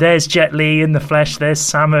 you know, there's Jet Li in the flesh, there's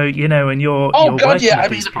Sammo, you know, and you're God, yeah. I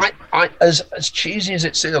mean, I as cheesy as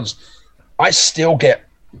it sounds, I still get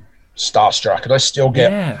starstruck, and I still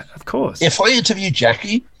get... Yeah, of course. If I interview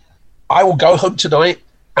Jackie, I will go home tonight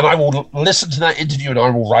and I will listen to that interview and I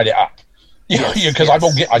will write it up. Because I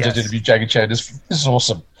just interviewed Jackie Chan. This is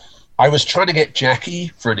awesome. I was trying to get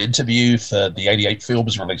Jackie for an interview for the 88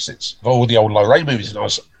 Films releases of all the old Low Ray movies, and I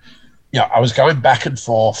was going back and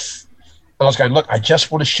forth, and I was going, look, I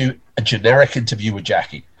just want to shoot a generic interview with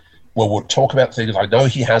Jackie where we'll talk about things. I know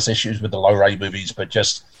he has issues with the Low Ray movies, but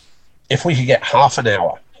just if we could get half an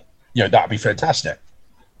hour, that'd be fantastic.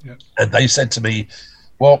 Yeah. And they said to me,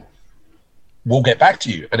 well, we'll get back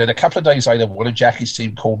to you. And then a couple of days later, one of Jackie's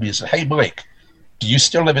team called me and said, hey, Mike, do you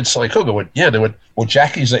still live in Sai Kung? I went, yeah. They went, well,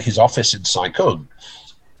 Jackie's at his office in Sai Kung.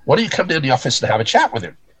 Why don't you come down to the office and have a chat with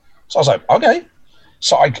him? So I was like, okay.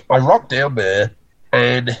 So I rocked down there,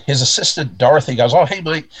 and his assistant, Dorothy, goes, oh, hey,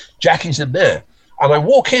 Mike, Jackie's in there. And I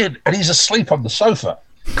walk in, and he's asleep on the sofa.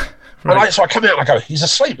 Right. And so I come out, and I go, he's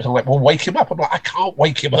asleep. And I'm like, well, wake him up. I'm like, I can't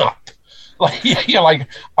wake him up. Like,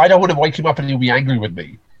 I don't want to wake him up and he'll be angry with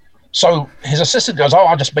me. So his assistant goes, oh,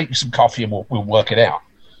 I'll just make you some coffee and we'll work it out.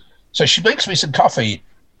 So she makes me some coffee,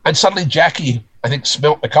 and suddenly Jackie, I think,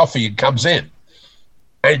 smelt the coffee and comes in.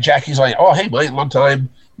 And Jackie's like, oh, hey, mate, long time.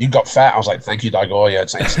 You got fat. I was like, thank you, Daigo.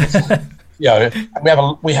 Yeah,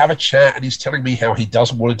 we have a chat, and he's telling me how he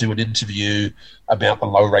doesn't want to do an interview about the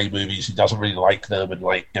Low Ray movies. He doesn't really like them, and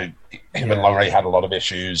him and Low Ray had a lot of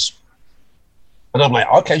issues. And I'm like,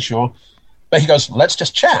 okay, sure. But he goes, let's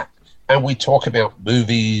just chat. And we talk about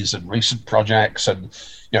movies and recent projects and,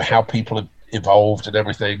 how people have evolved and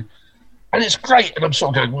everything. And it's great. And I'm sort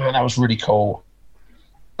of going, wow, that was really cool.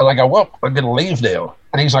 And I go, well, I'm going to leave now.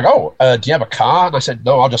 And he's like, oh, do you have a car? And I said,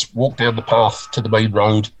 no, I'll just walk down the path to the main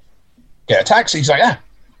road, get a taxi. He's like,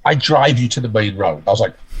 I drive you to the main road. I was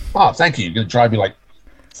like, oh, thank you. You're going to drive me like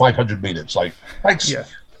 500 meters. Like, thanks. Yeah.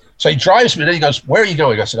 So he drives me, and then he goes, where are you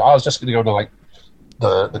going? I said, I was just going to go to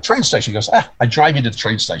the train station. He goes, I drive you to the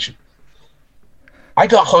train station. I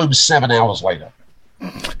got home 7 hours later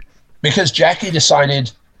because Jackie decided,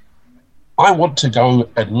 I want to go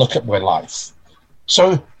and look at my life.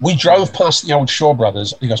 So we drove past the old Shaw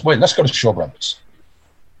Brothers. He goes, wait, let's go to Shaw Brothers.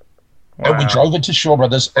 Wow. And we drove into Shaw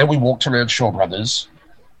Brothers, and we walked around Shaw Brothers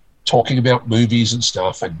talking about movies and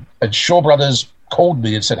stuff. And Shaw Brothers called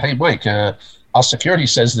me and said, hey, Mike, our security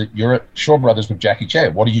says that you're at Shaw Brothers with Jackie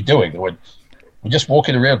Chan. What are you doing? I went, we're just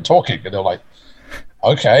walking around talking. And they're like,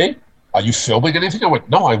 okay. Are you filming anything? I went,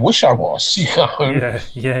 no, I wish I was. Yeah.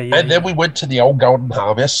 And then we went to the old Golden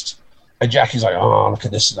Harvest, and Jackie's like, oh, look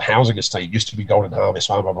at this, the housing estate. It used to be Golden Harvest,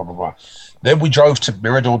 blah, blah, blah, blah, blah. Then we drove to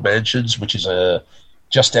Mirador Mansions, which is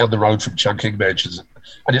just down the road from Chungking Mansions,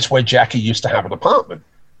 and it's where Jackie used to have an apartment,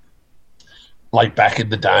 like back in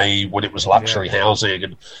the day when it was luxury housing.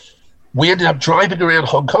 And we ended up driving around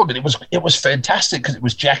Hong Kong, and it was fantastic because it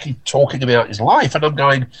was Jackie talking about his life, and I'm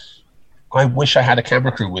going, I wish I had a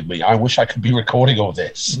camera crew with me. I wish I could be recording all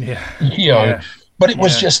this. But it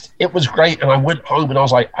was it was great. And I went home and I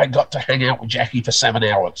was like, I got to hang out with Jackie for 7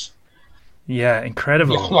 hours. Yeah,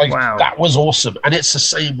 incredible. Wow. That was awesome. And it's the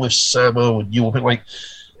same with Sammo and Yuen Woo-ping. Like,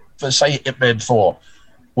 for say Ip Man 4,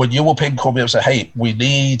 when Yuen Woo-ping called me up and said, hey, we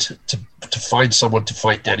need to find someone to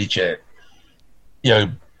fight Danny Chan.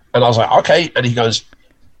 And I was like, okay. And he goes,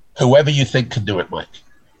 whoever you think can do it, Mike.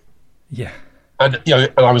 Yeah. And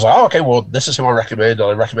and I was like, oh, okay, well, this is who I recommend. And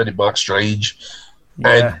I recommended Mark Strange.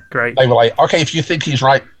 Yeah, great. They were like, okay, if you think he's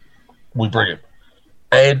right, we bring him.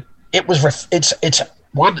 And it was it's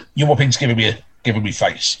one, Yuen Woo-ping's giving me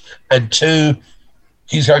face, and two,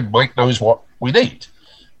 he's going, Mike knows what we need.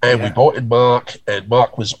 And we brought in Mark, and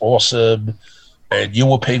Mark was awesome, and Yuen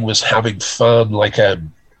Woo-ping was having fun. Like at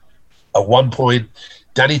one point,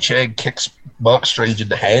 Danny Chan kicks Mark Strange in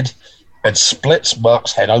the head and splits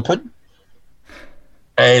Mark's head open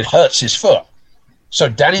and hurts his foot. So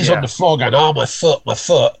Danny's on the floor going, oh, my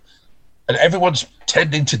foot. And everyone's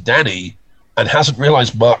tending to Danny and hasn't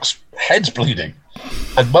realized Mark's head's bleeding.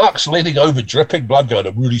 And Mark's leaning over, dripping blood, going,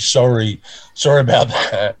 I'm really sorry about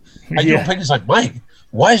that. And your opinion's like, Mike,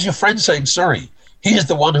 why is your friend saying sorry? He is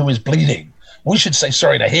the one who is bleeding. We should say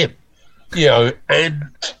sorry to him. You know, and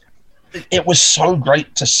it was so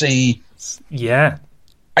great to see. Yeah.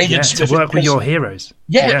 Agent to work with your heroes.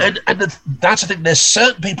 Yeah. And that's the thing. There's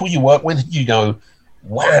certain people you work with, you go,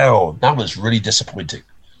 wow, that was really disappointing.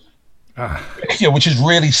 You know, which is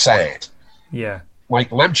really sad. Yeah.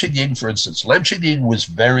 Like Lam Ching Ying, for instance. Lam Ching Ying was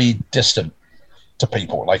very distant to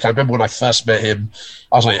people. Like, I remember when I first met him,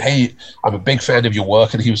 I was like, hey, I'm a big fan of your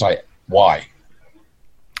work. And he was like, why?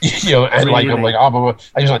 You know, and really? I'm like, and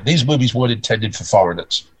he was like, these movies weren't intended for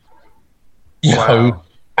foreigners. You know?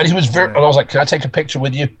 And he was and I was like, can I take a picture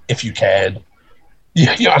with you? If you can.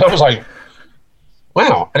 Yeah, and I was like,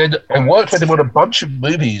 wow. And then I worked with him on a bunch of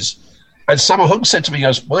movies. And Sammo Hung said to me, he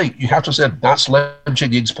goes, Mike, you have to understand, that's Lam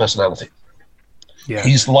Ching Ying's personality. Yeah.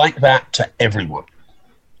 He's like that to everyone.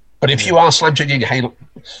 But if you ask Lam Ching Ying, hey,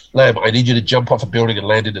 Lam, I need you to jump off a building and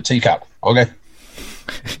land in a teacup. Okay.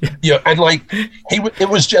 You know, and like, it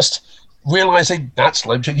was just realizing that's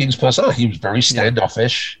Lam Ching Ying's personality. He was very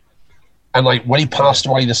standoffish. And like, when he passed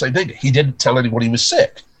away, the same thing. He didn't tell anyone he was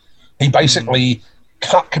sick. He basically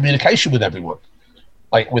cut communication with everyone.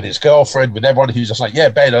 Like with his girlfriend, with everyone. He was just like, yeah,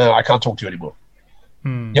 Ben, I can't talk to you anymore.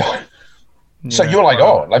 Yeah. So you're like,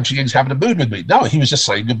 oh, Lam Ching Ying's having a mood with me. No, he was just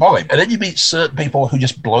saying goodbye. And then you meet certain people who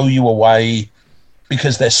just blow you away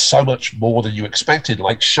because there's so much more than you expected.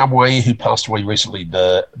 Like Shum Wei, who passed away recently,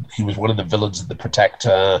 he was one of the villains of The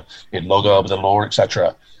Protector, in Long Arm of the Law,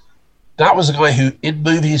 etc. That was a guy who, in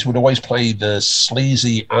movies, would always play the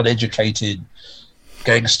sleazy, uneducated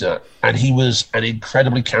gangster. And he was an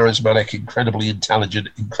incredibly charismatic, incredibly intelligent,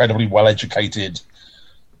 incredibly well-educated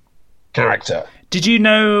character. Did you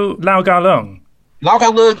know Lau Gao-lung? Lau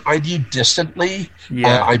Gao-lung, I knew distantly.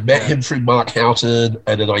 Yeah, I met him through Mark Houghton,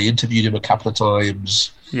 and then I interviewed him a couple of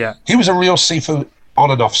times. Yeah, he was a real Sifu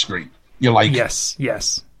on and off screen. You're like, yes. You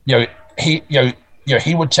know,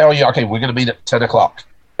 he would tell you, okay, we're going to meet at 10:00,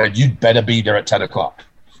 and you'd better be there at 10:00.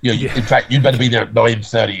 You know, in fact, you'd better be there at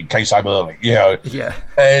 9:30 in case I'm early. You know,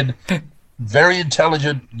 and very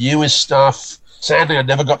intelligent, knew his stuff. Sadly, I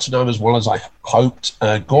never got to know him as well as I hoped.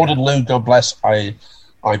 Gordon Liu, God bless, I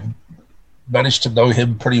managed to know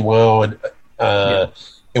him pretty well, and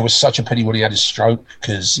it was such a pity when he had his stroke.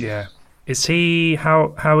 Because is he?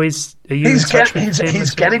 How is? Are you?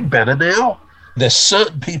 He's getting better now. There's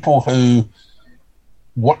certain people who,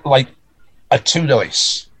 are too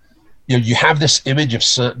nice. You know, you have this image of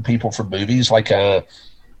certain people from movies, like the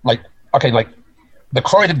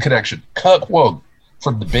Croydon Connection, Kirk Wong.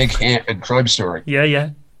 From The Big Hit and Crime Story. Yeah.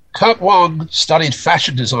 Kirk Wong studied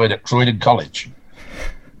fashion design at Croydon College.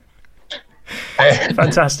 And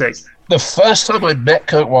fantastic. The first time I met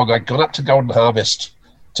Kirk Wong, I'd gone up to Golden Harvest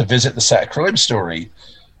to visit the set of Crime Story,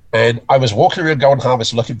 and I was walking around Golden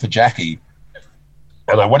Harvest looking for Jackie,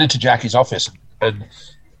 and I went into Jackie's office, and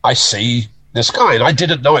I see this guy, and I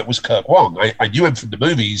didn't know it was Kirk Wong. I knew him from the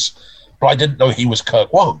movies, but I didn't know he was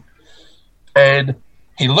Kirk Wong. And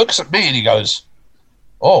he looks at me and he goes,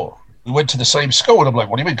 oh, we went to the same school. And I'm like,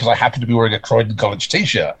 what do you mean? Because I happen to be wearing a Croydon College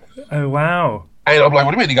t-shirt. Oh, wow. And I'm like,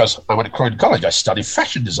 what do you mean? He goes, I went to Croydon College. I studied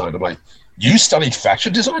fashion design. I'm like, you studied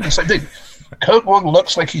fashion design? The same thing. Kirk Wong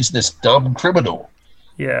looks like he's this dumb criminal.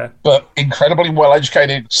 Yeah. But incredibly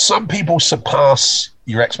well-educated. Some people surpass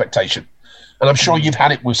your expectation. And I'm sure you've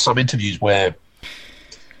had it with some interviews where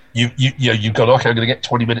you've gone, okay, I'm going to get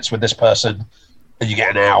 20 minutes with this person, and you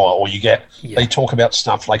get an hour, or they talk about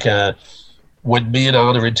stuff like when me and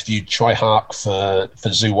Anna interviewed Choi Hark for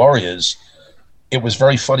Zoo Warriors, it was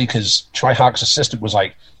very funny because Choi Hark's assistant was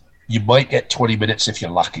like, you might get 20 minutes if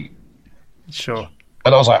you're lucky. Sure.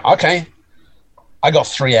 And I was like, okay. I got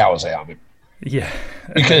 3 hours out of him. Yeah.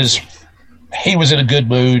 Because he was in a good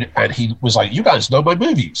mood, and he was like, you guys know my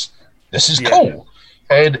movies. This is cool.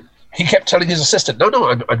 And he kept telling his assistant, no,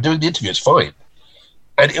 I'm doing the interview. It's fine.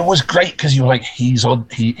 And it was great because you were like, he's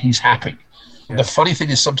happy. Yeah. The funny thing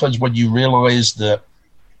is sometimes when you realize that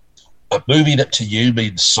a movie that to you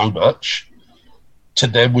means so much, to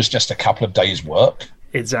them was just a couple of days' work.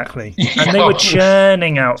 Exactly. And they were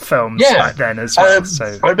churning out films back then as well.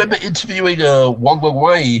 So I remember interviewing Wong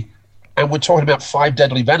Wei, and we're talking about 5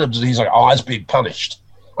 Deadly Venoms, and he's like, oh, that's being punished.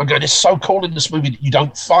 I'm going, it's so cool in this movie that you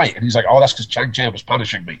don't fight. And he's like, oh, that's because Chang Chan was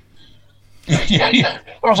punishing me. I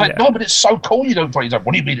was like, no, but it's so cool you don't fight. He's like,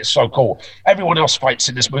 what do you mean it's so cool? Everyone else fights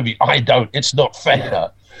in this movie. I don't. It's not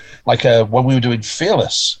fair. Like when we were doing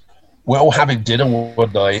Fearless, we're all having dinner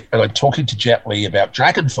one night, and I'm talking to Jet Li about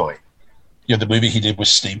Dragonfight. the movie he did with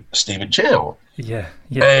Stephen Chow. Yeah.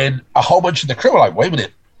 And a whole bunch of the crew were like, wait a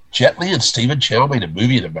minute, Jet Li and Stephen Chow made a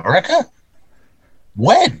movie in America?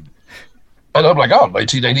 When? And I'm like,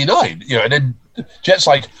 1989. And then Jet's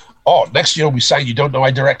like, next year we'll be saying you don't know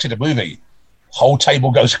I directed a movie. Whole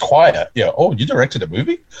table goes quiet. You directed a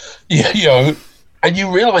movie? And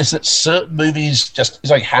you realize that certain movies just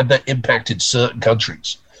had that impact in certain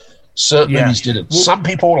countries. Certain movies didn't. Some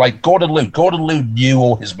people, like Gordon Liu knew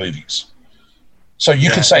all his movies. So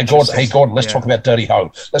you could say, Gordon, let's talk about Dirty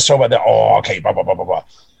Ho. Let's talk about that. Oh, okay, blah, blah, blah, blah, blah.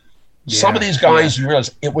 Some of these guys, you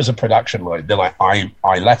realize it was a production line. They're like, I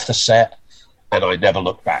left the set and I never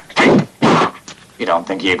looked back. You don't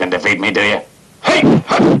think you can defeat me, do you?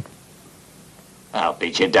 Hey! I'll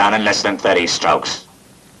beat you down in less than 30 strokes.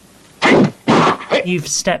 You've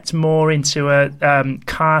stepped more into a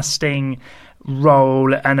casting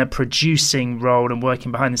role and a producing role and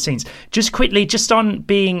working behind the scenes. Just quickly, just on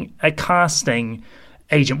being a casting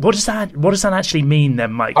agent, what does that actually mean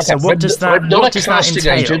then, Mike? Okay, so what does that? I'm not what a does that casting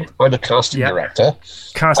entail? agent. I'm a casting director.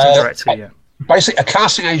 Casting director, yeah. Basically, a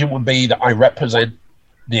casting agent would be that I represent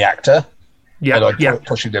the actor. And I'm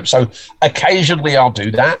pushing them. So occasionally I'll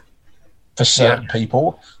do that for certain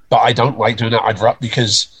people, but I don't like doing that.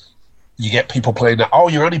 Because you get people playing that,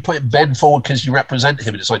 you're only putting Ben forward because you represent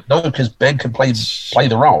him. And it's like, no, because Ben can play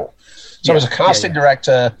the role. So as a casting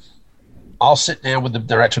director, I'll sit down with the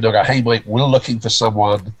director and they'll go, hey, Mike, we're looking for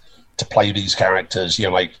someone to play these characters.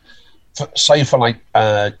 For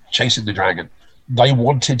Chasing the Dragon, they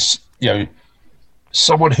wanted,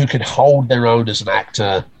 someone who could hold their own as an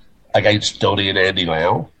actor against Donnie and Andy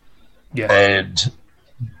Lau. Yeah. And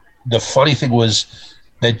the funny thing was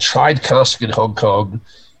they'd tried casting in Hong Kong,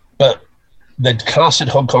 but they'd cast in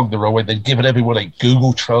Hong Kong the wrong way. They'd given everyone a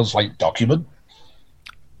Google Translate document.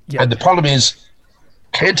 Yeah. And the problem is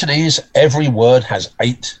Cantonese, every word has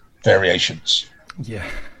 8 variations. Yeah.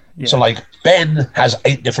 So Ben has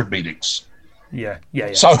 8 different meanings. Yeah.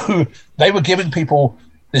 So they were giving people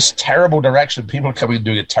this terrible direction. People are coming and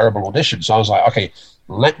doing a terrible audition. So I was like, okay,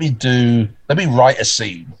 let me write a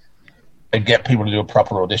scene and get people to do a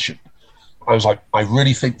proper audition. I was like, I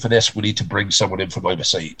really think for this, we need to bring someone in from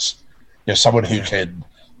overseas. Someone who can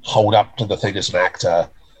hold up to the thing as an actor.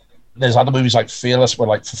 There's other movies like Fearless, where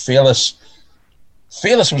for Fearless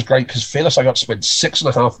was great because Fearless, I got to spend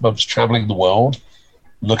 6.5 months traveling the world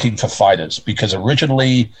looking for fighters, because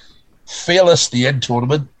originally Fearless, the end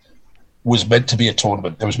tournament, was meant to be a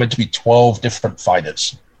tournament. There was meant to be 12 different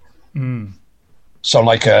fighters. So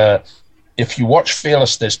if you watch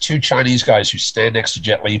Fearless, there's 2 Chinese guys who stand next to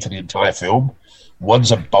Jet Li for the entire film.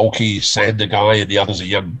 One's a bulky Sander guy and the other's a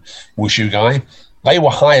young Wushu guy. They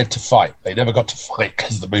were hired to fight. They never got to fight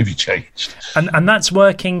because the movie changed. And that's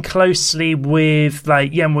working closely with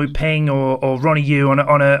Yan Wu Ping or Ronnie Yu on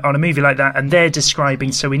a movie like that, and they're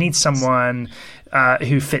describing, so we need someone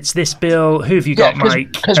who fits this bill. Who have you got,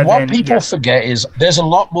 Mike? Because what people forget is there's a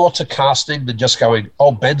lot more to casting than just going,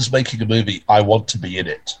 Ben's making a movie, I want to be in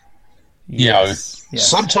it. Yes.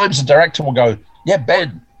 Sometimes the director will go,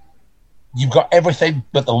 Ben, you've got everything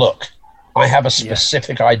but the look. I have a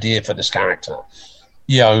specific idea for this character.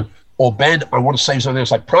 Or Ben, I want to say something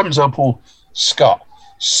else. Prime example, Scott.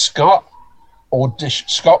 Scott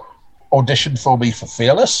auditioned for me for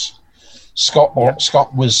Fearless. Scott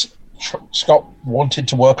wanted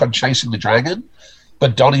to work on Chasing the Dragon,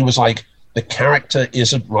 but Donnie was like, the character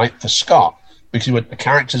isn't right for Scott, because he went, the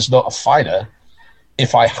character's not a fighter.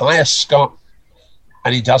 If I hire Scott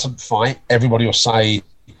and he doesn't fight, everybody will say,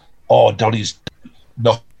 Donnie's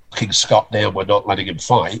knocking Scott down, we're not letting him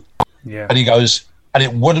fight. Yeah. And he goes, and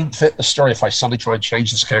it wouldn't fit the story if I suddenly try and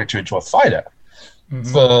change this character into a fighter.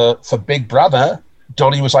 Mm-hmm. For Big Brother,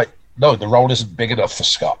 Donnie was like, no, the role isn't big enough for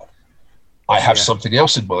Scott. I have something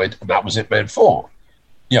else in mind, and that was Ip Man 4.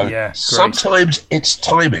 Sometimes it's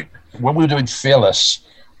timing. When we were doing Fearless,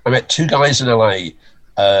 I met 2 guys in LA,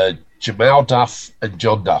 Jamal Duff and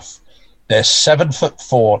John Duff. They're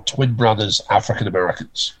 7'4" twin brothers, African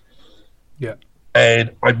Americans. Yeah.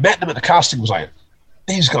 And I met them at the casting, was like,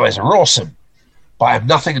 these guys are awesome, but I have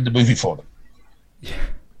nothing in the movie for them. Yeah.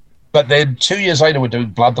 But then 2 years later, we're doing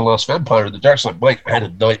Blood the Last Vampire, and the director's like, Mike, I had a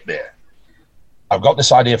nightmare. I've got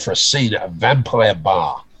this idea for a scene at a vampire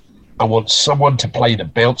bar. I want someone to play the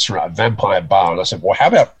bouncer at a vampire bar. And I said, well, how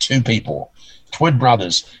about 2 people, twin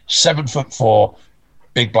brothers, 7'4",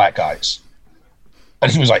 big black guys?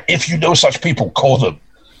 And he was like, if you know such people, call them.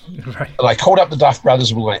 Right. And I called up the Duff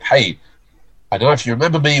brothers and was like, hey, I don't know if you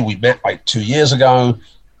remember me. We met 2 years ago.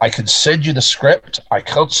 I can send you the script. I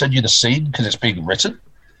can't send you the scene because it's being written.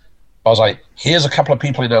 I was like, here's a couple of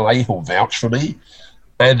people in LA who'll vouch for me.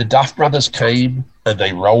 And the Duff Brothers came and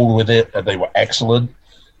they rolled with it and they were excellent.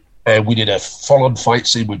 And we did a full-on fight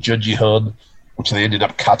scene with Jun Ji-hoon, which they ended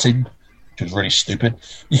up cutting, which was really stupid.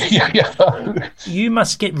 You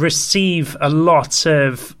must receive a lot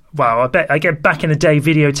of, well, I get back in the day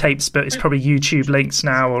videotapes, but it's probably YouTube links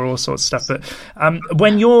now or all sorts of stuff. But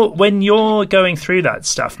when you're going through that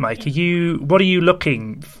stuff, Mike, what are you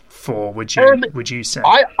looking for? Would you say?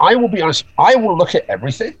 I will be honest. I will look at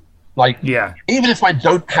everything. Like, even if I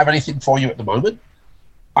don't have anything for you at the moment,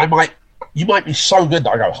 you might be so good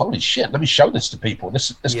that I go, holy shit, let me show this to people.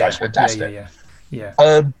 This guy's fantastic. Yeah.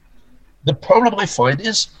 The problem I find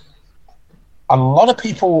is a lot of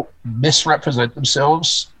people misrepresent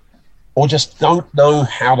themselves or just don't know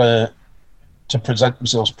how to present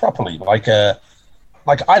themselves properly. Like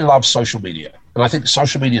I love social media, and I think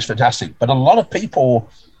social media is fantastic, but a lot of people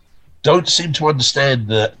don't seem to understand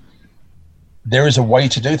that there is a way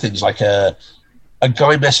to do things. Like a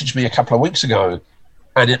guy messaged me a couple of weeks ago,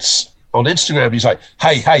 and it's on Instagram. He's like,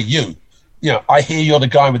 hey, you know, I hear you're the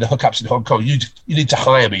guy with the hookups in Hong Kong. You need to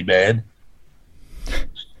hire me, man.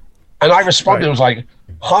 And I responded, I was like,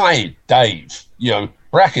 hi, Dave, you know,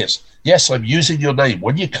 brackets. Yes, I'm using your name.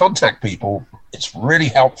 When you contact people, it's really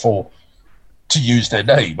helpful to use their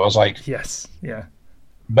name. I was like, yes, yeah.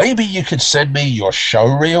 Maybe you could send me your show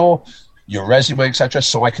reel, your resume, etc.,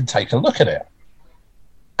 so I can take a look at it.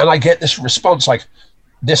 And I get this response like,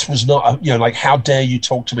 this was not, like, how dare you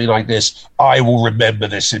talk to me like this? I will remember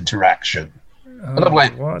this interaction. And I'm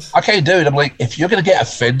like, what? Okay, dude. I'm like, if you're going to get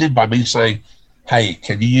offended by me saying, hey,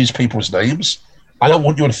 can you use people's names? I don't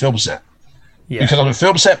want you on a film set. Yeah. Because on a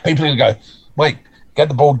film set, people are going to go, Mike, get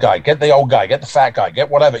the bald guy, get the old guy, get the fat guy, get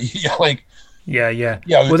whatever. You're like, yeah.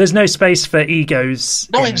 Well, there's no space for egos.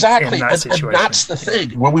 Exactly. In that situation. And that's the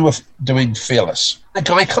thing. When we were doing Fearless, a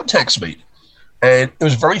guy contacts me. And it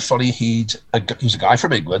was very funny. He's a guy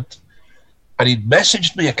from England. And he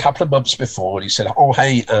messaged me a couple of months before. And he said, oh,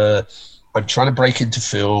 hey, I'm trying to break into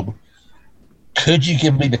film. Could you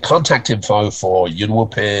give me the contact info for Yuen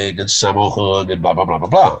Woo-ping and Sammo Hung and blah, blah, blah, blah,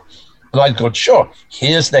 blah. And I'd gone, sure.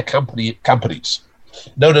 Here's their companies.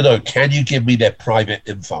 No. Can you give me their private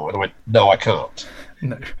info? And I went, no, I can't.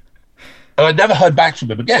 No. And I never heard back from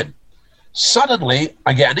him again. Suddenly,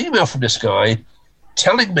 I get an email from this guy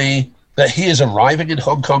telling me that he is arriving in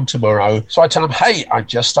Hong Kong tomorrow. So I tell him, hey, I've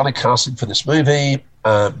just started casting for this movie.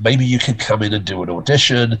 Maybe you can come in and do an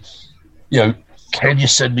audition. Can you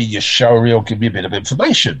send me your show reel? Give me a bit of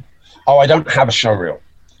information. Oh, I don't have a show reel.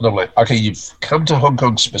 And I'm like, okay, you've come to Hong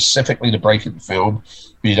Kong specifically to break in film,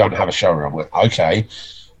 but you don't have a show reel. I'm like, okay.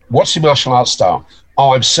 What's your martial arts style?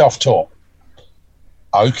 Oh, I'm self-taught.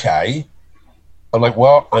 Okay. I'm like,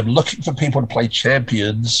 well, I'm looking for people to play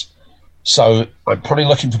champions. So I'm probably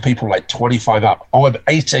looking for people like 25 up. Oh, I'm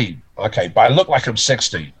 18. Okay, but I look like I'm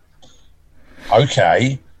 16.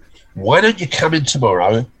 Okay. Why don't you come in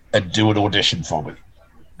tomorrow and do an audition for me?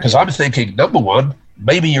 Because I'm thinking, number one,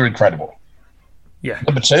 maybe you're incredible. Yeah.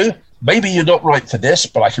 Number two, maybe you're not right for this,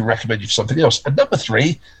 but I can recommend you for something else. And number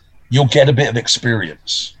three, you'll get a bit of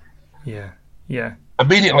experience. Yeah.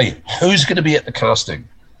 Immediately, who's going to be at the casting?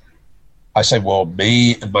 I say, well,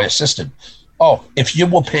 me and my assistant. Oh, if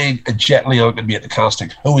Yuen Woo-ping and Jet Li aren't going to be at the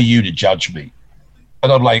casting, who are you to judge me?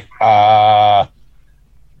 And I'm like,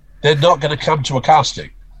 they're not going to come to a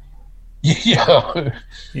casting. The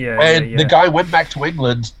guy went back to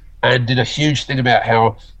England and did a huge thing about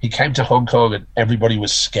how he came to Hong Kong and everybody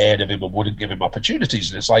was scared of him and wouldn't give him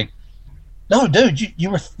opportunities. And it's like, no, dude,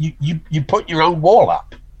 you put your own wall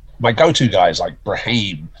up. My go-to guys like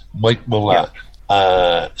Brahim, Mike Muller,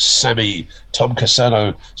 Semi, Tom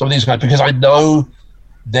Caserno, some of these guys, because I know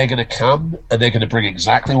they're going to come and they're going to bring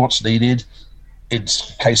exactly what's needed in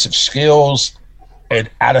case of skills and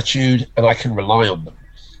attitude, and I can rely on them.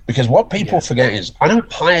 Because what people forget is, I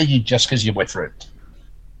don't hire you just because you're my friend.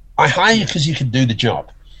 I hire you because you can do the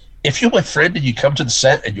job. If you're my friend and you come to the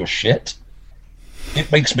set and you're shit,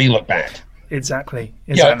 it makes me look bad. Exactly.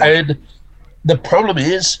 And the problem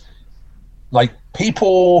is, like,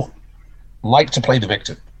 people like to play the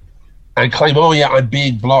victim and claim, oh yeah, I'm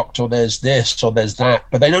being blocked, or there's this or there's that,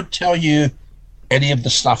 but they don't tell you any of the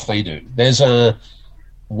stuff they do. There's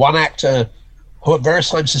one actor who at various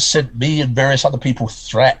times has sent me and various other people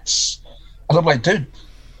threats, and I'm like, dude,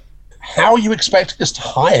 how are you expecting us to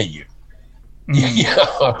hire you?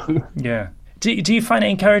 Yeah. Do you find it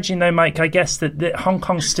encouraging though, Mike? I guess that Hong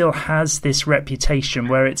Kong still has this reputation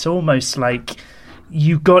where it's almost like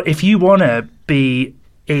if you want to be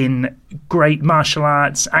in great martial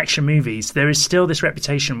arts action movies, there is still this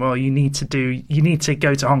reputation. Well, you need to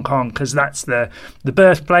go to Hong Kong because that's the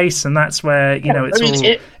birthplace, and that's where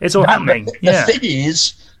it's all happening. The thing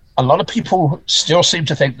is, a lot of people still seem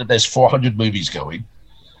to think that there's 400 movies going,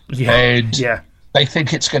 and they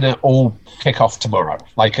think it's going to all kick off tomorrow.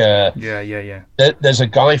 Like, there's a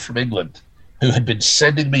guy from England who had been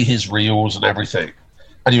sending me his reels and everything,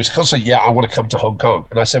 and he was constantly, I want to come to Hong Kong.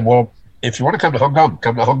 And I said, well, if you want to come to Hong Kong,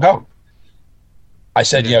 come to Hong Kong. I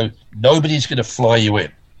said, nobody's going to fly you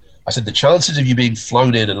in. I said, the chances of you being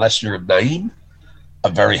flown in unless you're a name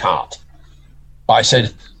are very hard. But I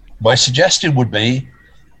said, my suggestion would be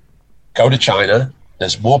go to China.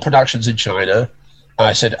 There's more productions in China. And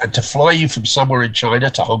I said, and to fly you from somewhere in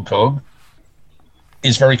China to Hong Kong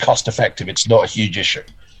is very cost effective. It's not a huge issue.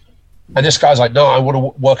 And this guy's like, no, I want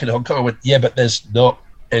to work in Hong Kong. I went, yeah, but there's not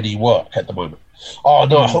any work at the moment. Oh,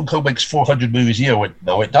 no, Hong Kong makes 400 movies a year. I went,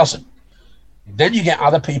 no, it doesn't. Then you get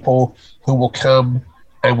other people who will come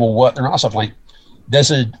and will work their ass off. Like, there's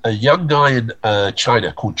a young guy in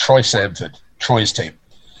China called Troy Sanford, Troy's team.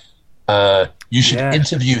 You should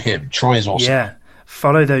interview him. Troy is awesome. Yeah,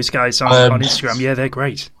 follow those guys on Instagram. Yeah, they're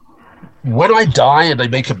great. When I die and they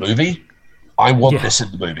make a movie, I want this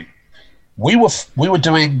in the movie. We were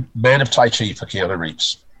doing Man of Tai Chi for Keanu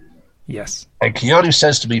Reeves. Yes. And Keanu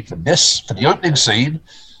says to me, for the opening scene,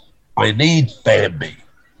 I need Bambi.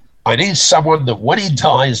 I need someone that when he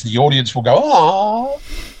dies, the audience will go, oh,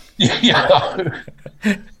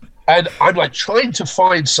 And I'm like trying to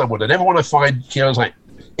find someone, and everyone I find, Keanu's like,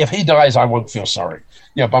 if he dies, I won't feel sorry.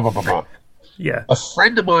 Blah, blah, blah, blah. Yeah. A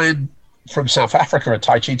friend of mine from South Africa, a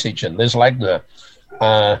Tai Chi teacher, Liz Legner,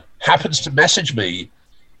 happens to message me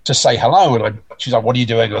to say hello. And she's like, what are you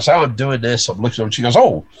doing? And I say, I'm doing this. I'm looking at her. She goes,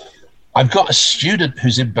 oh, I've got a student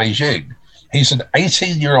who's in Beijing. He's an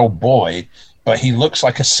 18-year-old boy, but he looks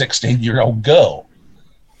like a 16-year-old girl.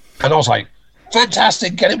 And I was like,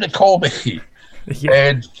 fantastic, get him to call me. Yeah.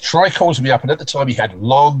 And Troy calls me up, and at the time he had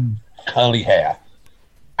long, curly hair.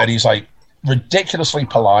 And he's like, ridiculously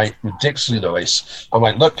polite, ridiculously nice. I'm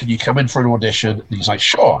like, look, can you come in for an audition? And he's like,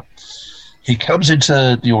 sure. He comes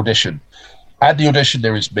into the audition. At the audition,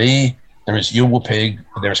 there is me, there is Yuen Woo-ping,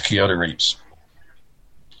 and there is Keanu Reeves.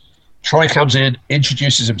 Troy comes in,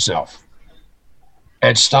 introduces himself,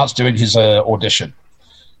 and starts doing his audition,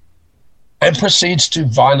 and proceeds to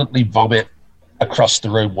violently vomit across the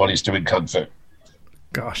room while he's doing Kung Fu.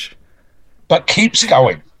 Gosh. But keeps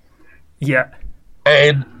going. Yeah.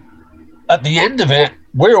 And at the end of it,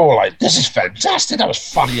 we're all like, this is fantastic. That was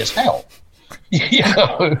funny as hell.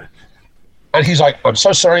 And he's like, I'm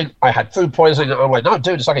so sorry. I had food poisoning. And I'm like, no,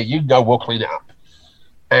 dude, it's okay. You can go. We'll clean it up.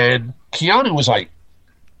 And Keanu was like,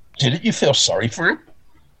 didn't you feel sorry for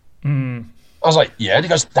him? I was like, yeah. And he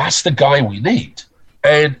goes, that's the guy we need.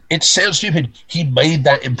 And it sounds stupid. He made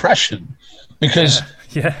that impression because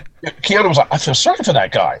Keanu was like, I feel sorry for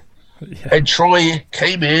that guy. Yeah. And Troy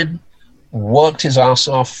came in, worked his ass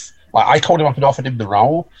off. Like, I called him up and offered him the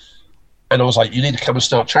role. And I was like, you need to come and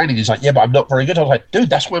start training. He's like, yeah, but I'm not very good. I was like, dude,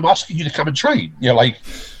 that's why I'm asking you to come and train.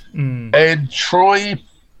 And Troy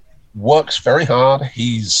works very hard.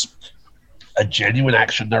 He's a genuine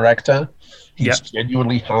action director. He's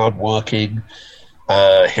genuinely hardworking.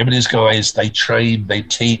 Him and his guys, they train, they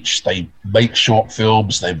teach, they make short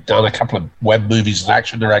films. They've done a couple of web movies as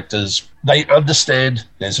action directors. They understand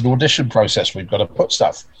there's an audition process. We've got to put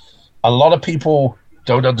stuff. A lot of people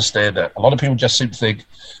don't understand that. A lot of people just seem to think,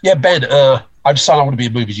 yeah, Ben, I'm sorry, I want to be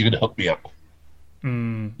in movies. You're going to hook me up.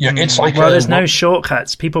 It's like... Well, there's no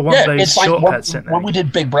shortcuts. People want those shortcuts, don't they? When we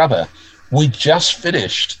did Big Brother, we just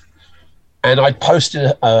finished, and I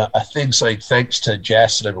posted a thing saying thanks to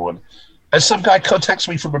Jess and everyone. And some guy contacts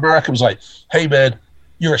me from America and was like, hey, man,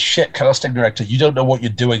 you're a shit casting director. You don't know what you're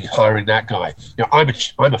doing hiring that guy. I'm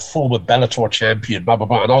a former Bellator champion, blah, blah,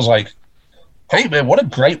 blah. And I was like, hey, man, what a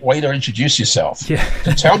great way to introduce yourself. Yeah.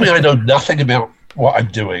 To tell me I know nothing about what I'm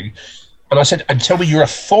doing. And I said, and tell me you're a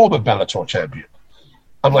former Bellator champion.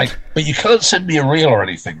 I'm like, but you can't send me a reel or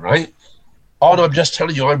anything, right? Oh, no, I'm just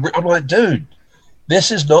telling you. I'm like, dude, this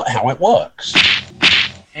is not how it works.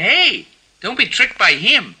 Hey, don't be tricked by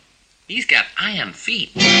him. He's got iron feet.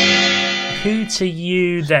 Who to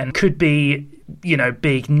you then could be,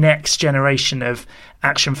 big next generation of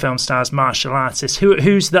action film stars, martial artists?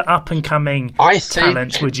 Who's the up-and-coming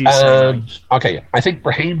talent, would you say? Okay, I think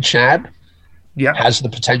Raheem Chab has the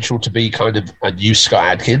potential to be kind of a new Scott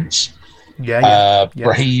Adkins.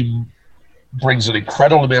 Raheem brings an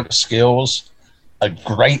incredible amount of skills, a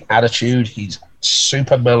great attitude. He's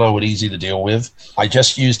super mellow and easy to deal with. I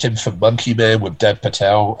just used him for Monkey Man with Dev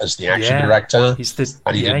Patel as the action director,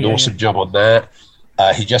 and he did an awesome job on that.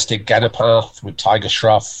 He just did Ganapath with Tiger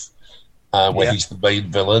Shroff, where he's the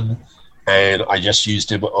main villain. And I just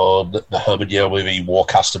used him on the Herman Yao movie,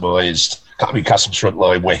 Customs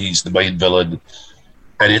Frontline, where he's the main villain.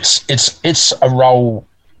 And it's a role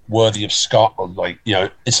worthy of Scott on, like, you know,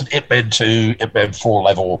 it's an Ip Man 2, Ip Man 4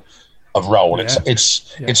 level of role. Yeah.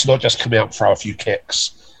 It's not just come out and throw a few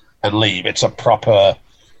kicks and leave. It's a proper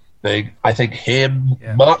thing. I think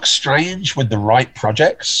Mark Strange with the right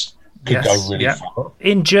projects could go really far.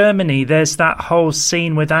 In Germany, there's that whole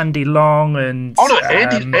scene with Andy Long and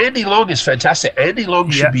Andy Long is fantastic. Andy Long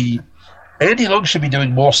should be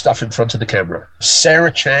doing more stuff in front of the camera.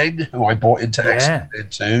 Sarah Chang, who I bought into X-Men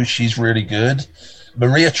 2, she's really good.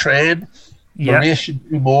 Maria Tran, Maria should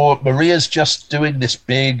do more. Maria's just doing this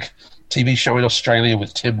big TV show in Australia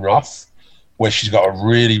with Tim Roth, where she's got a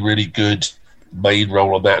really, really good main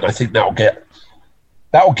role on that, and I think that'll get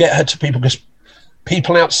her to people, because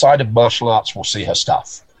people outside of martial arts will see her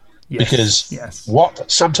stuff. Because what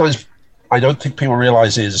sometimes I don't think people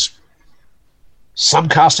realize is some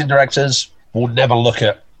casting directors will never look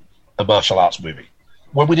at a martial arts movie.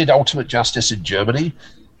 When we did Ultimate Justice in Germany,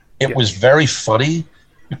 it was very funny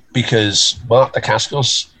because Mark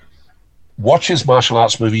Dacascos watches martial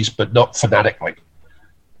arts movies, but not fanatically.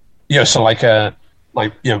 You know, so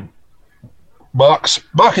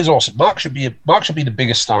Mark is awesome. Mark should be the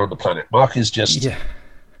biggest star on the planet. Mark is just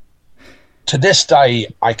to this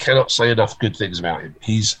day, I cannot say enough good things about him.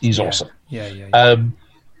 He's awesome.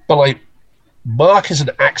 But like, Mark is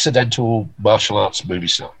an accidental martial arts movie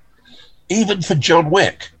star. Even for John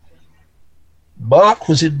Wick, Mark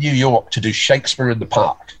was in New York to do Shakespeare in the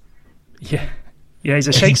Park. Yeah, he's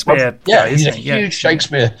a Shakespeare guy, he's a huge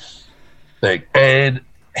Shakespeare thing. And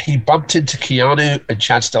he bumped into Keanu and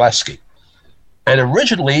Chad Stahelski. And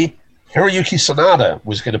originally, Hiroyuki Sanada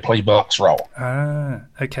was going to play Mark's role.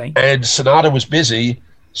 Okay. And Sanada was busy,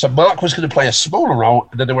 so Mark was going to play a smaller role,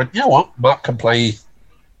 and then they went, you know what, Mark can play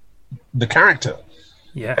the character.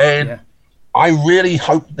 I really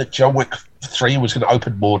hoped that John Wick 3 was going to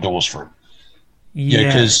open more doors for him.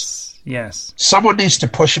 Because someone needs to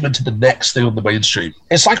push him into the next thing on the mainstream.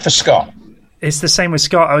 It's like for Scott. It's the same with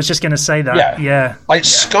Scott. I was just going to say that.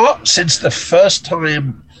 Scott, since the first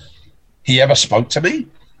time he ever spoke to me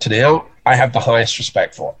to now, I have the highest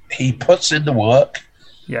respect for. He puts in the work.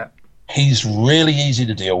 He's really easy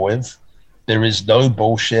to deal with. There is no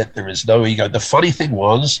bullshit. There is no ego. The funny thing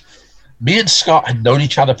was, me and Scott had known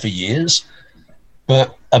each other for years,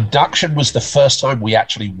 but Abduction was the first time we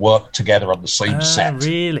actually worked together on the same set.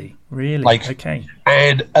 Really? Okay.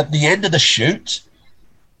 And at the end of the shoot,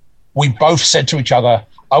 we both said to each other,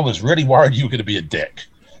 I was really worried you were going to be a dick.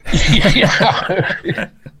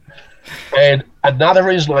 And another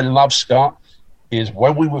reason I love Scott is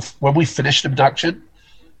when we finished Abduction,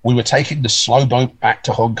 we were taking the slow boat back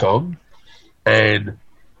to Hong Kong, and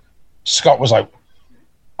Scott was like,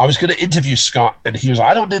 I was going to interview Scott, and he was like,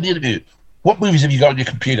 I don't need the interview. What movies have you got on your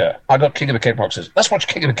computer? I got King of the Kickboxers. Let's watch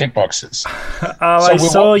King of the Kickboxers. I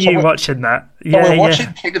saw you watching that. We're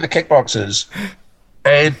watching King of the Kickboxers,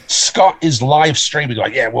 and Scott is live streaming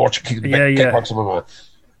like, we're watching King of the Kickboxers.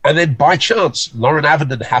 And then by chance, Lauren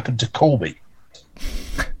Avenden happened to call me.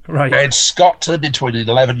 Right. And Scott turned into an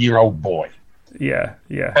 11-year-old boy. Yeah.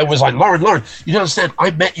 And was like, Lauren, you don't understand. I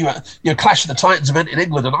met you at Clash of the Titans event in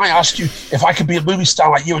England, and I asked you if I could be a movie star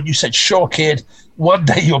like you, and you said, sure, kid, one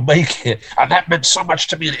day you'll make it. And that meant so much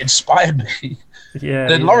to me, and it inspired me.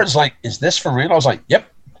 Then Lauren's like, is this for real? I was like,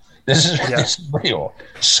 yep, this is real.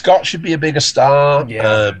 Scott should be a bigger star.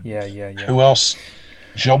 Who else?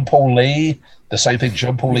 John Paul Lee. The same thing.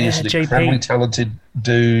 John Paul Lee is an incredibly talented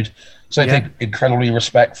dude. So I think incredibly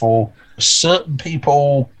respectful. Certain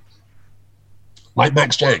people, like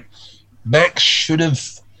Max Jang. Max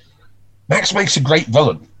makes a great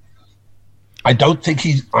villain. I don't think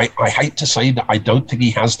I hate to say that I don't think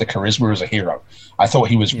he has the charisma as a hero. I thought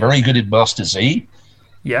he was very good in Master Z.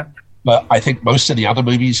 Yeah. But I think most of the other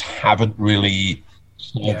movies haven't really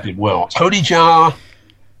served him well. Tony Jaa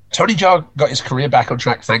got his career back on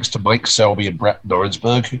track thanks to Mike Selby and Brett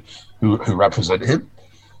Norensberg, who represent him.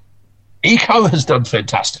 Iko has done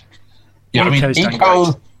fantastic.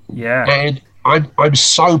 Iko. And I'm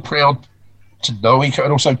so proud to know Iko,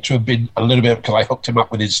 and also to have been a little bit, because I hooked him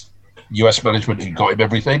up with his US management who got him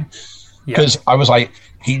everything. Because I was like,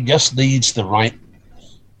 he just needs the right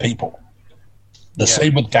people. The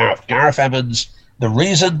same with Gareth. Gareth Evans, the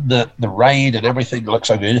reason that the Raid and everything looks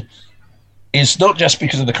so good is not just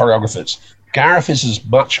because of the choreographers. Gareth is as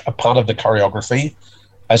much a part of the choreography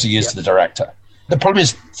as he is the director. The problem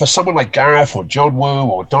is, for someone like Gareth or John Woo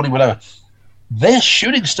or Donnie, whatever, they're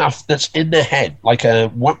shooting stuff that's in their head. Like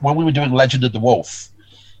when we were doing Legend of the Wolf,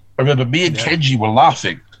 I remember me and Kenji were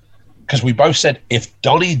laughing because we both said if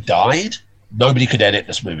Donnie died, nobody could edit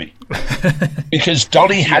this movie. Because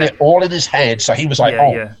Donnie had it all in his head. So he was like,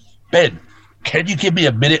 Ben, can you give me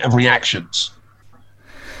a minute of reactions?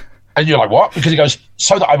 And you're like, what? Because he goes,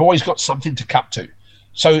 so that I've always got something to cut to.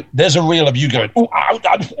 So there's a reel of you going,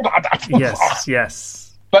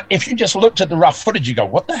 yes. But if you just looked at the rough footage, you go,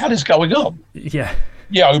 what the hell is going on? Yeah.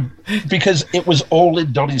 You know, because it was all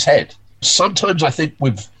in Donnie's head. Sometimes I think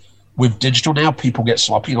with digital now, people get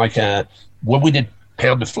sloppy. Like when we did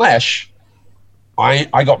Pound of Flesh,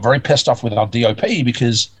 I got very pissed off with our DOP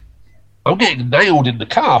because I'm getting nailed in the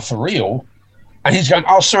car for real. And he's going,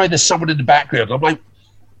 oh, sorry, there's someone in the background. I'm like,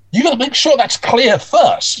 you got to make sure that's clear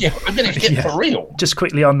first. Yeah, I'm going to hit for real. Just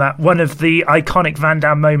quickly on that, one of the iconic Van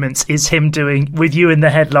Damme moments is him doing, with you in the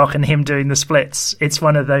headlock and him doing the splits. It's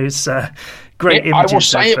one of those great images. I will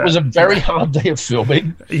say it was a very hard day of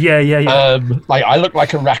filming. Yeah. Like I looked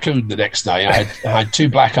like a raccoon the next day. I had two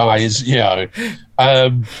black eyes, you know.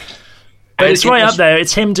 But it's right up there.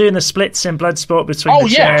 It's him doing the splits in Bloodsport between the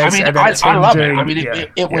chairs. I love it. I mean,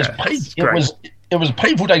 it was painful. It was a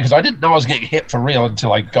painful day because I didn't know I was getting hit for real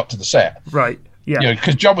until I got to the set. Right. Yeah. You know,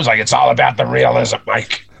 because John was like, "It's all about the realism,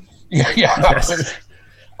 Mike." Yeah. Yes.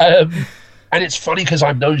 And it's funny because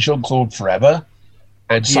I've known Jean-Claude forever,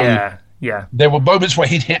 and so there were moments where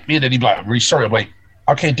he'd hit me and then he'd be like, "I'm really sorry." I'm like,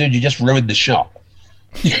 "Okay, dude, you just ruined the shot."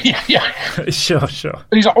 Yeah. Sure. And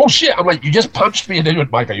he's like, "Oh shit!" I'm like, "You just punched me," and then he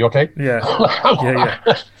went, "Mike, are you okay?" Yeah.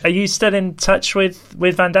 Are you still in touch with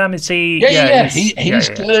Van Damme? Is he? Yeah. He's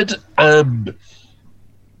good.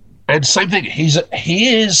 And same thing.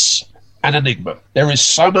 He is an enigma. There is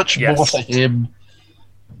so much more to him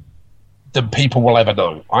than people will ever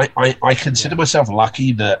know. I consider myself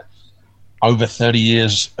lucky that over 30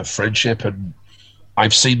 years of friendship, and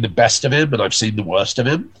I've seen the best of him and I've seen the worst of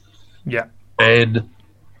him. Yeah. And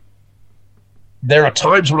there are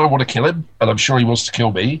times when I want to kill him, and I'm sure he wants to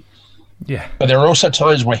kill me. Yeah. But there are also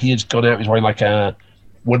times where he has gone out his way, like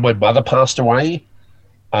when my mother passed away,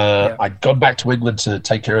 I'd gone back to England to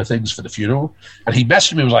take care of things for the funeral, and he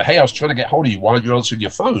messaged me and was like, "Hey, I was trying to get hold of you. Why aren't you answering your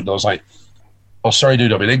phone?" And I was like, "Oh, sorry,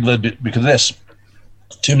 dude, I'm in England because of this."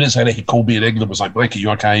 2 minutes later, he called me in England, was like, "Mike, are you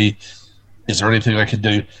okay? Is there anything I can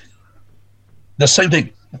do?" The same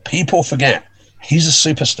thing. People forget. He's a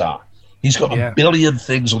superstar. He's got a billion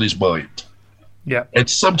things on his mind. Yeah. And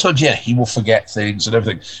sometimes, he will forget things and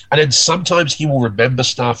everything. And then sometimes he will remember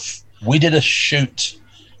stuff. We did a shoot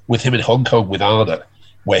with him in Hong Kong with Arda,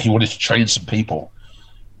 where he wanted to train some people.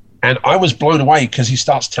 And I was blown away because he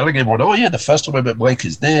starts telling everyone, "Oh, yeah, the first time I met Mike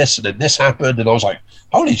is this, and then this happened." And I was like,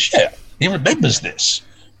 holy shit, he remembers this.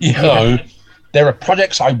 You know, there are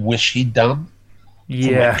projects I wish he'd done.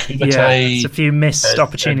 It's a few missed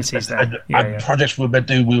opportunities there. And projects we were meant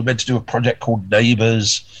to do a project called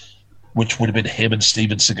Neighbours, which would have been him and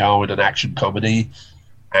Steven Seagal in an action comedy.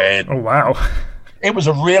 And oh wow, it was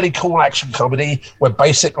a really cool action comedy where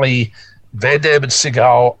basically Van Damme and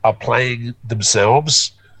Seagal are playing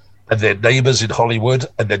themselves, and they're neighbours in Hollywood,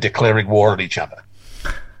 and they're declaring war on each other.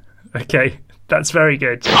 Okay, that's very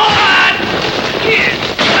good.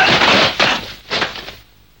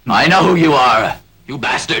 I know who you are. You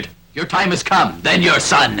bastard! Your time has come. Then your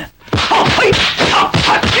son.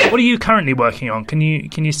 What are you currently working on? Can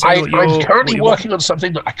you say what you're... I'm currently working on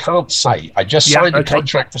something that I can't say. I just signed a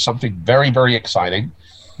contract for something very, very exciting.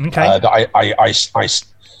 Okay. That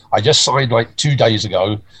I just signed like 2 days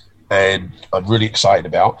ago, and I'm really excited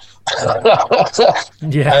about.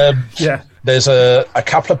 There's a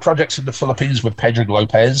couple of projects in the Philippines with Pedro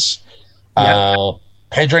Lopez.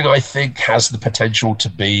 Pedro, I think, has the potential to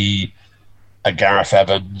be a Gareth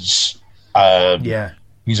Evans.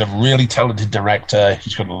 He's a really talented director.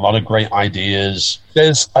 He's got a lot of great ideas.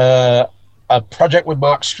 There's a project with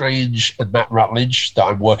Mark Strange and Matt Rutledge that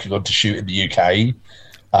I'm working on to shoot in the UK,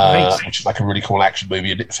 which is like a really cool action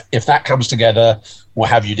movie. And if that comes together, we'll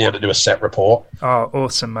have you down to do a set report. Oh,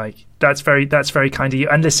 awesome, Mike. That's very kind of you.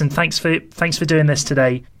 And listen, thanks for doing this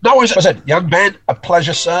today. No worries. I said, young man, a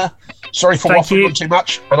pleasure, sir. Sorry for waffling on too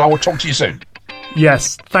much, and I will talk to you soon.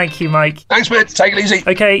 Yes, thank you, Mike. Thanks, man. Take it easy.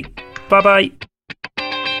 Okay, bye-bye.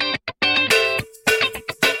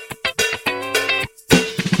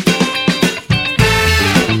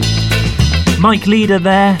 Mike Leader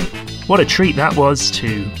there. What a treat that was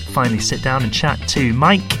to finally sit down and chat to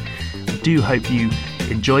Mike. I do hope you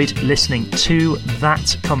enjoyed listening to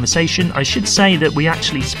that conversation. I should say that we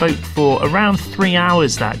actually spoke for around 3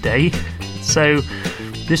 hours that day, so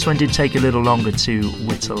this one did take a little longer to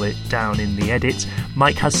whittle it down in the edit.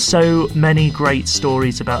 Mike has so many great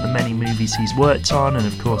stories about the many movies he's worked on, and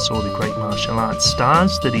of course all the great martial arts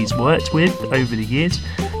stars that he's worked with over the years.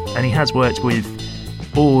 and he has worked with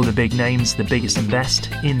all the big names, the biggest and best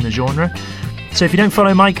in the genre. So if you don't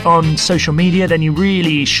follow Mike on social media, then you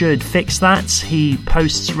really should fix that. He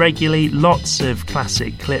posts regularly lots of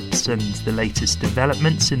classic clips and the latest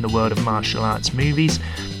developments in the world of martial arts movies.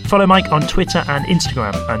 Follow Mike on Twitter and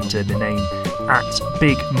Instagram under the name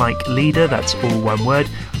 @BigMikeLeader, that's all one word.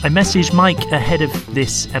 I messaged Mike ahead of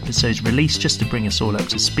this episode's release just to bring us all up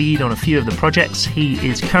to speed on a few of the projects he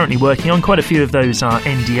is currently working on. Quite a few of those are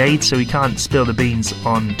NDA'd, so we can't spill the beans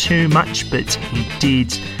on too much, but he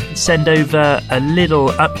did send over a little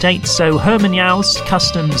update. So Herman Yau's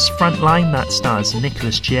Customs Frontline, that stars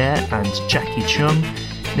Nicolas Jere and Jackie Chung.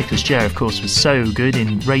 Nicolas Jere, of course, was so good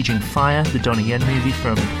in Raging Fire, the Donnie Yen movie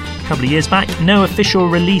from a couple of years back. No official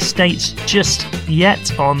release dates just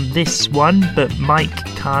yet on this one, but Mike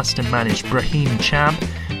cast and managed Brahim Chab,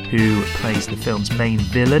 who plays the film's main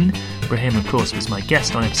villain. Brahim, of course, was my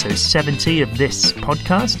guest on episode 70 of this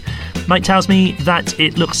podcast. Mike tells me that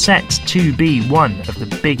it looks set to be one of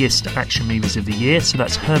the biggest action movies of the year, so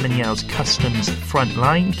that's Herman Yau's Customs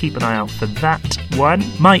Frontline. Keep an eye out for that one.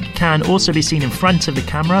 Mike can also be seen in front of the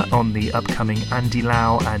camera on the upcoming Andy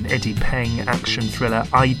Lau and Eddie Peng action thriller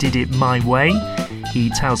I Did It My Way. He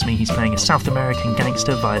tells me he's playing a South American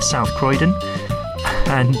gangster via South Croydon,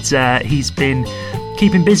 and he's been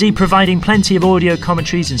keeping busy providing plenty of audio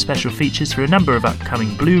commentaries and special features for a number of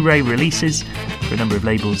upcoming Blu-ray releases for a number of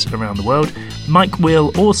labels around the world. Mike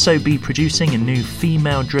will also be producing a new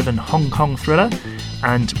female-driven Hong Kong thriller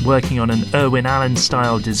and working on an Irwin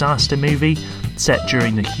Allen-style disaster movie set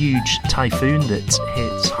during the huge typhoon that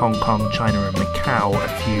hit Hong Kong, China and Macau a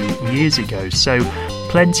few years ago. So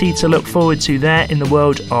plenty to look forward to there in the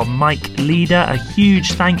world of Mike Leader. A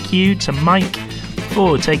huge thank you to Mike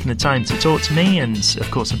for taking the time to talk to me, and of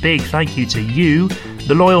course a big thank you to you,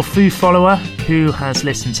 the loyal Foo follower who has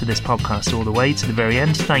listened to this podcast all the way to the very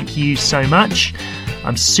end. Thank you so much.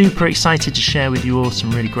 I'm super excited to share with you all some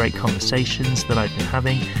really great conversations that I've been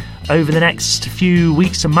having over the next few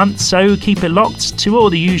weeks and months, so keep it locked to all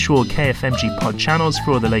the usual KFMG pod channels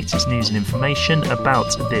for all the latest news and information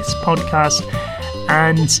about this podcast.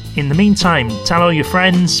 And in the meantime, tell all your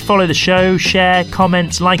friends, follow the show, share,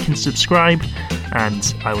 comment, like and subscribe,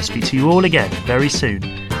 and I will speak to you all again very soon,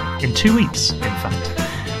 in 2 weeks in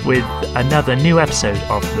fact, with another new episode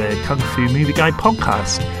of the Kung Fu Movie Guide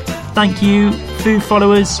podcast. Thank you, Foo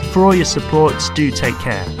followers, for all your support. Do take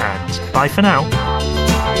care, and bye for now.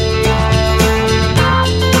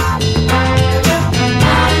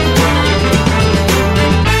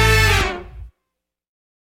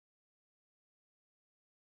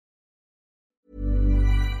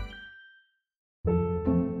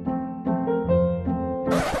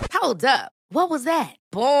 Hold up. What was that?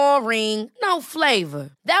 Boring. No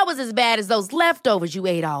flavor. That was as bad as those leftovers you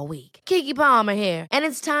ate all week. Keke Palmer here, and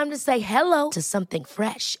it's time to say hello to something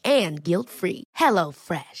fresh and guilt-free. Hello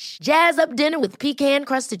Fresh. Jazz up dinner with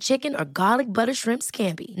pecan-crusted chicken or garlic butter shrimp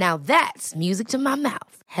scampi. Now that's music to my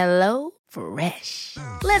mouth. Hello Fresh.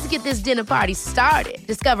 Let's get this dinner party started.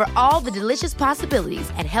 Discover all the delicious possibilities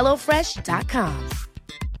at HelloFresh.com.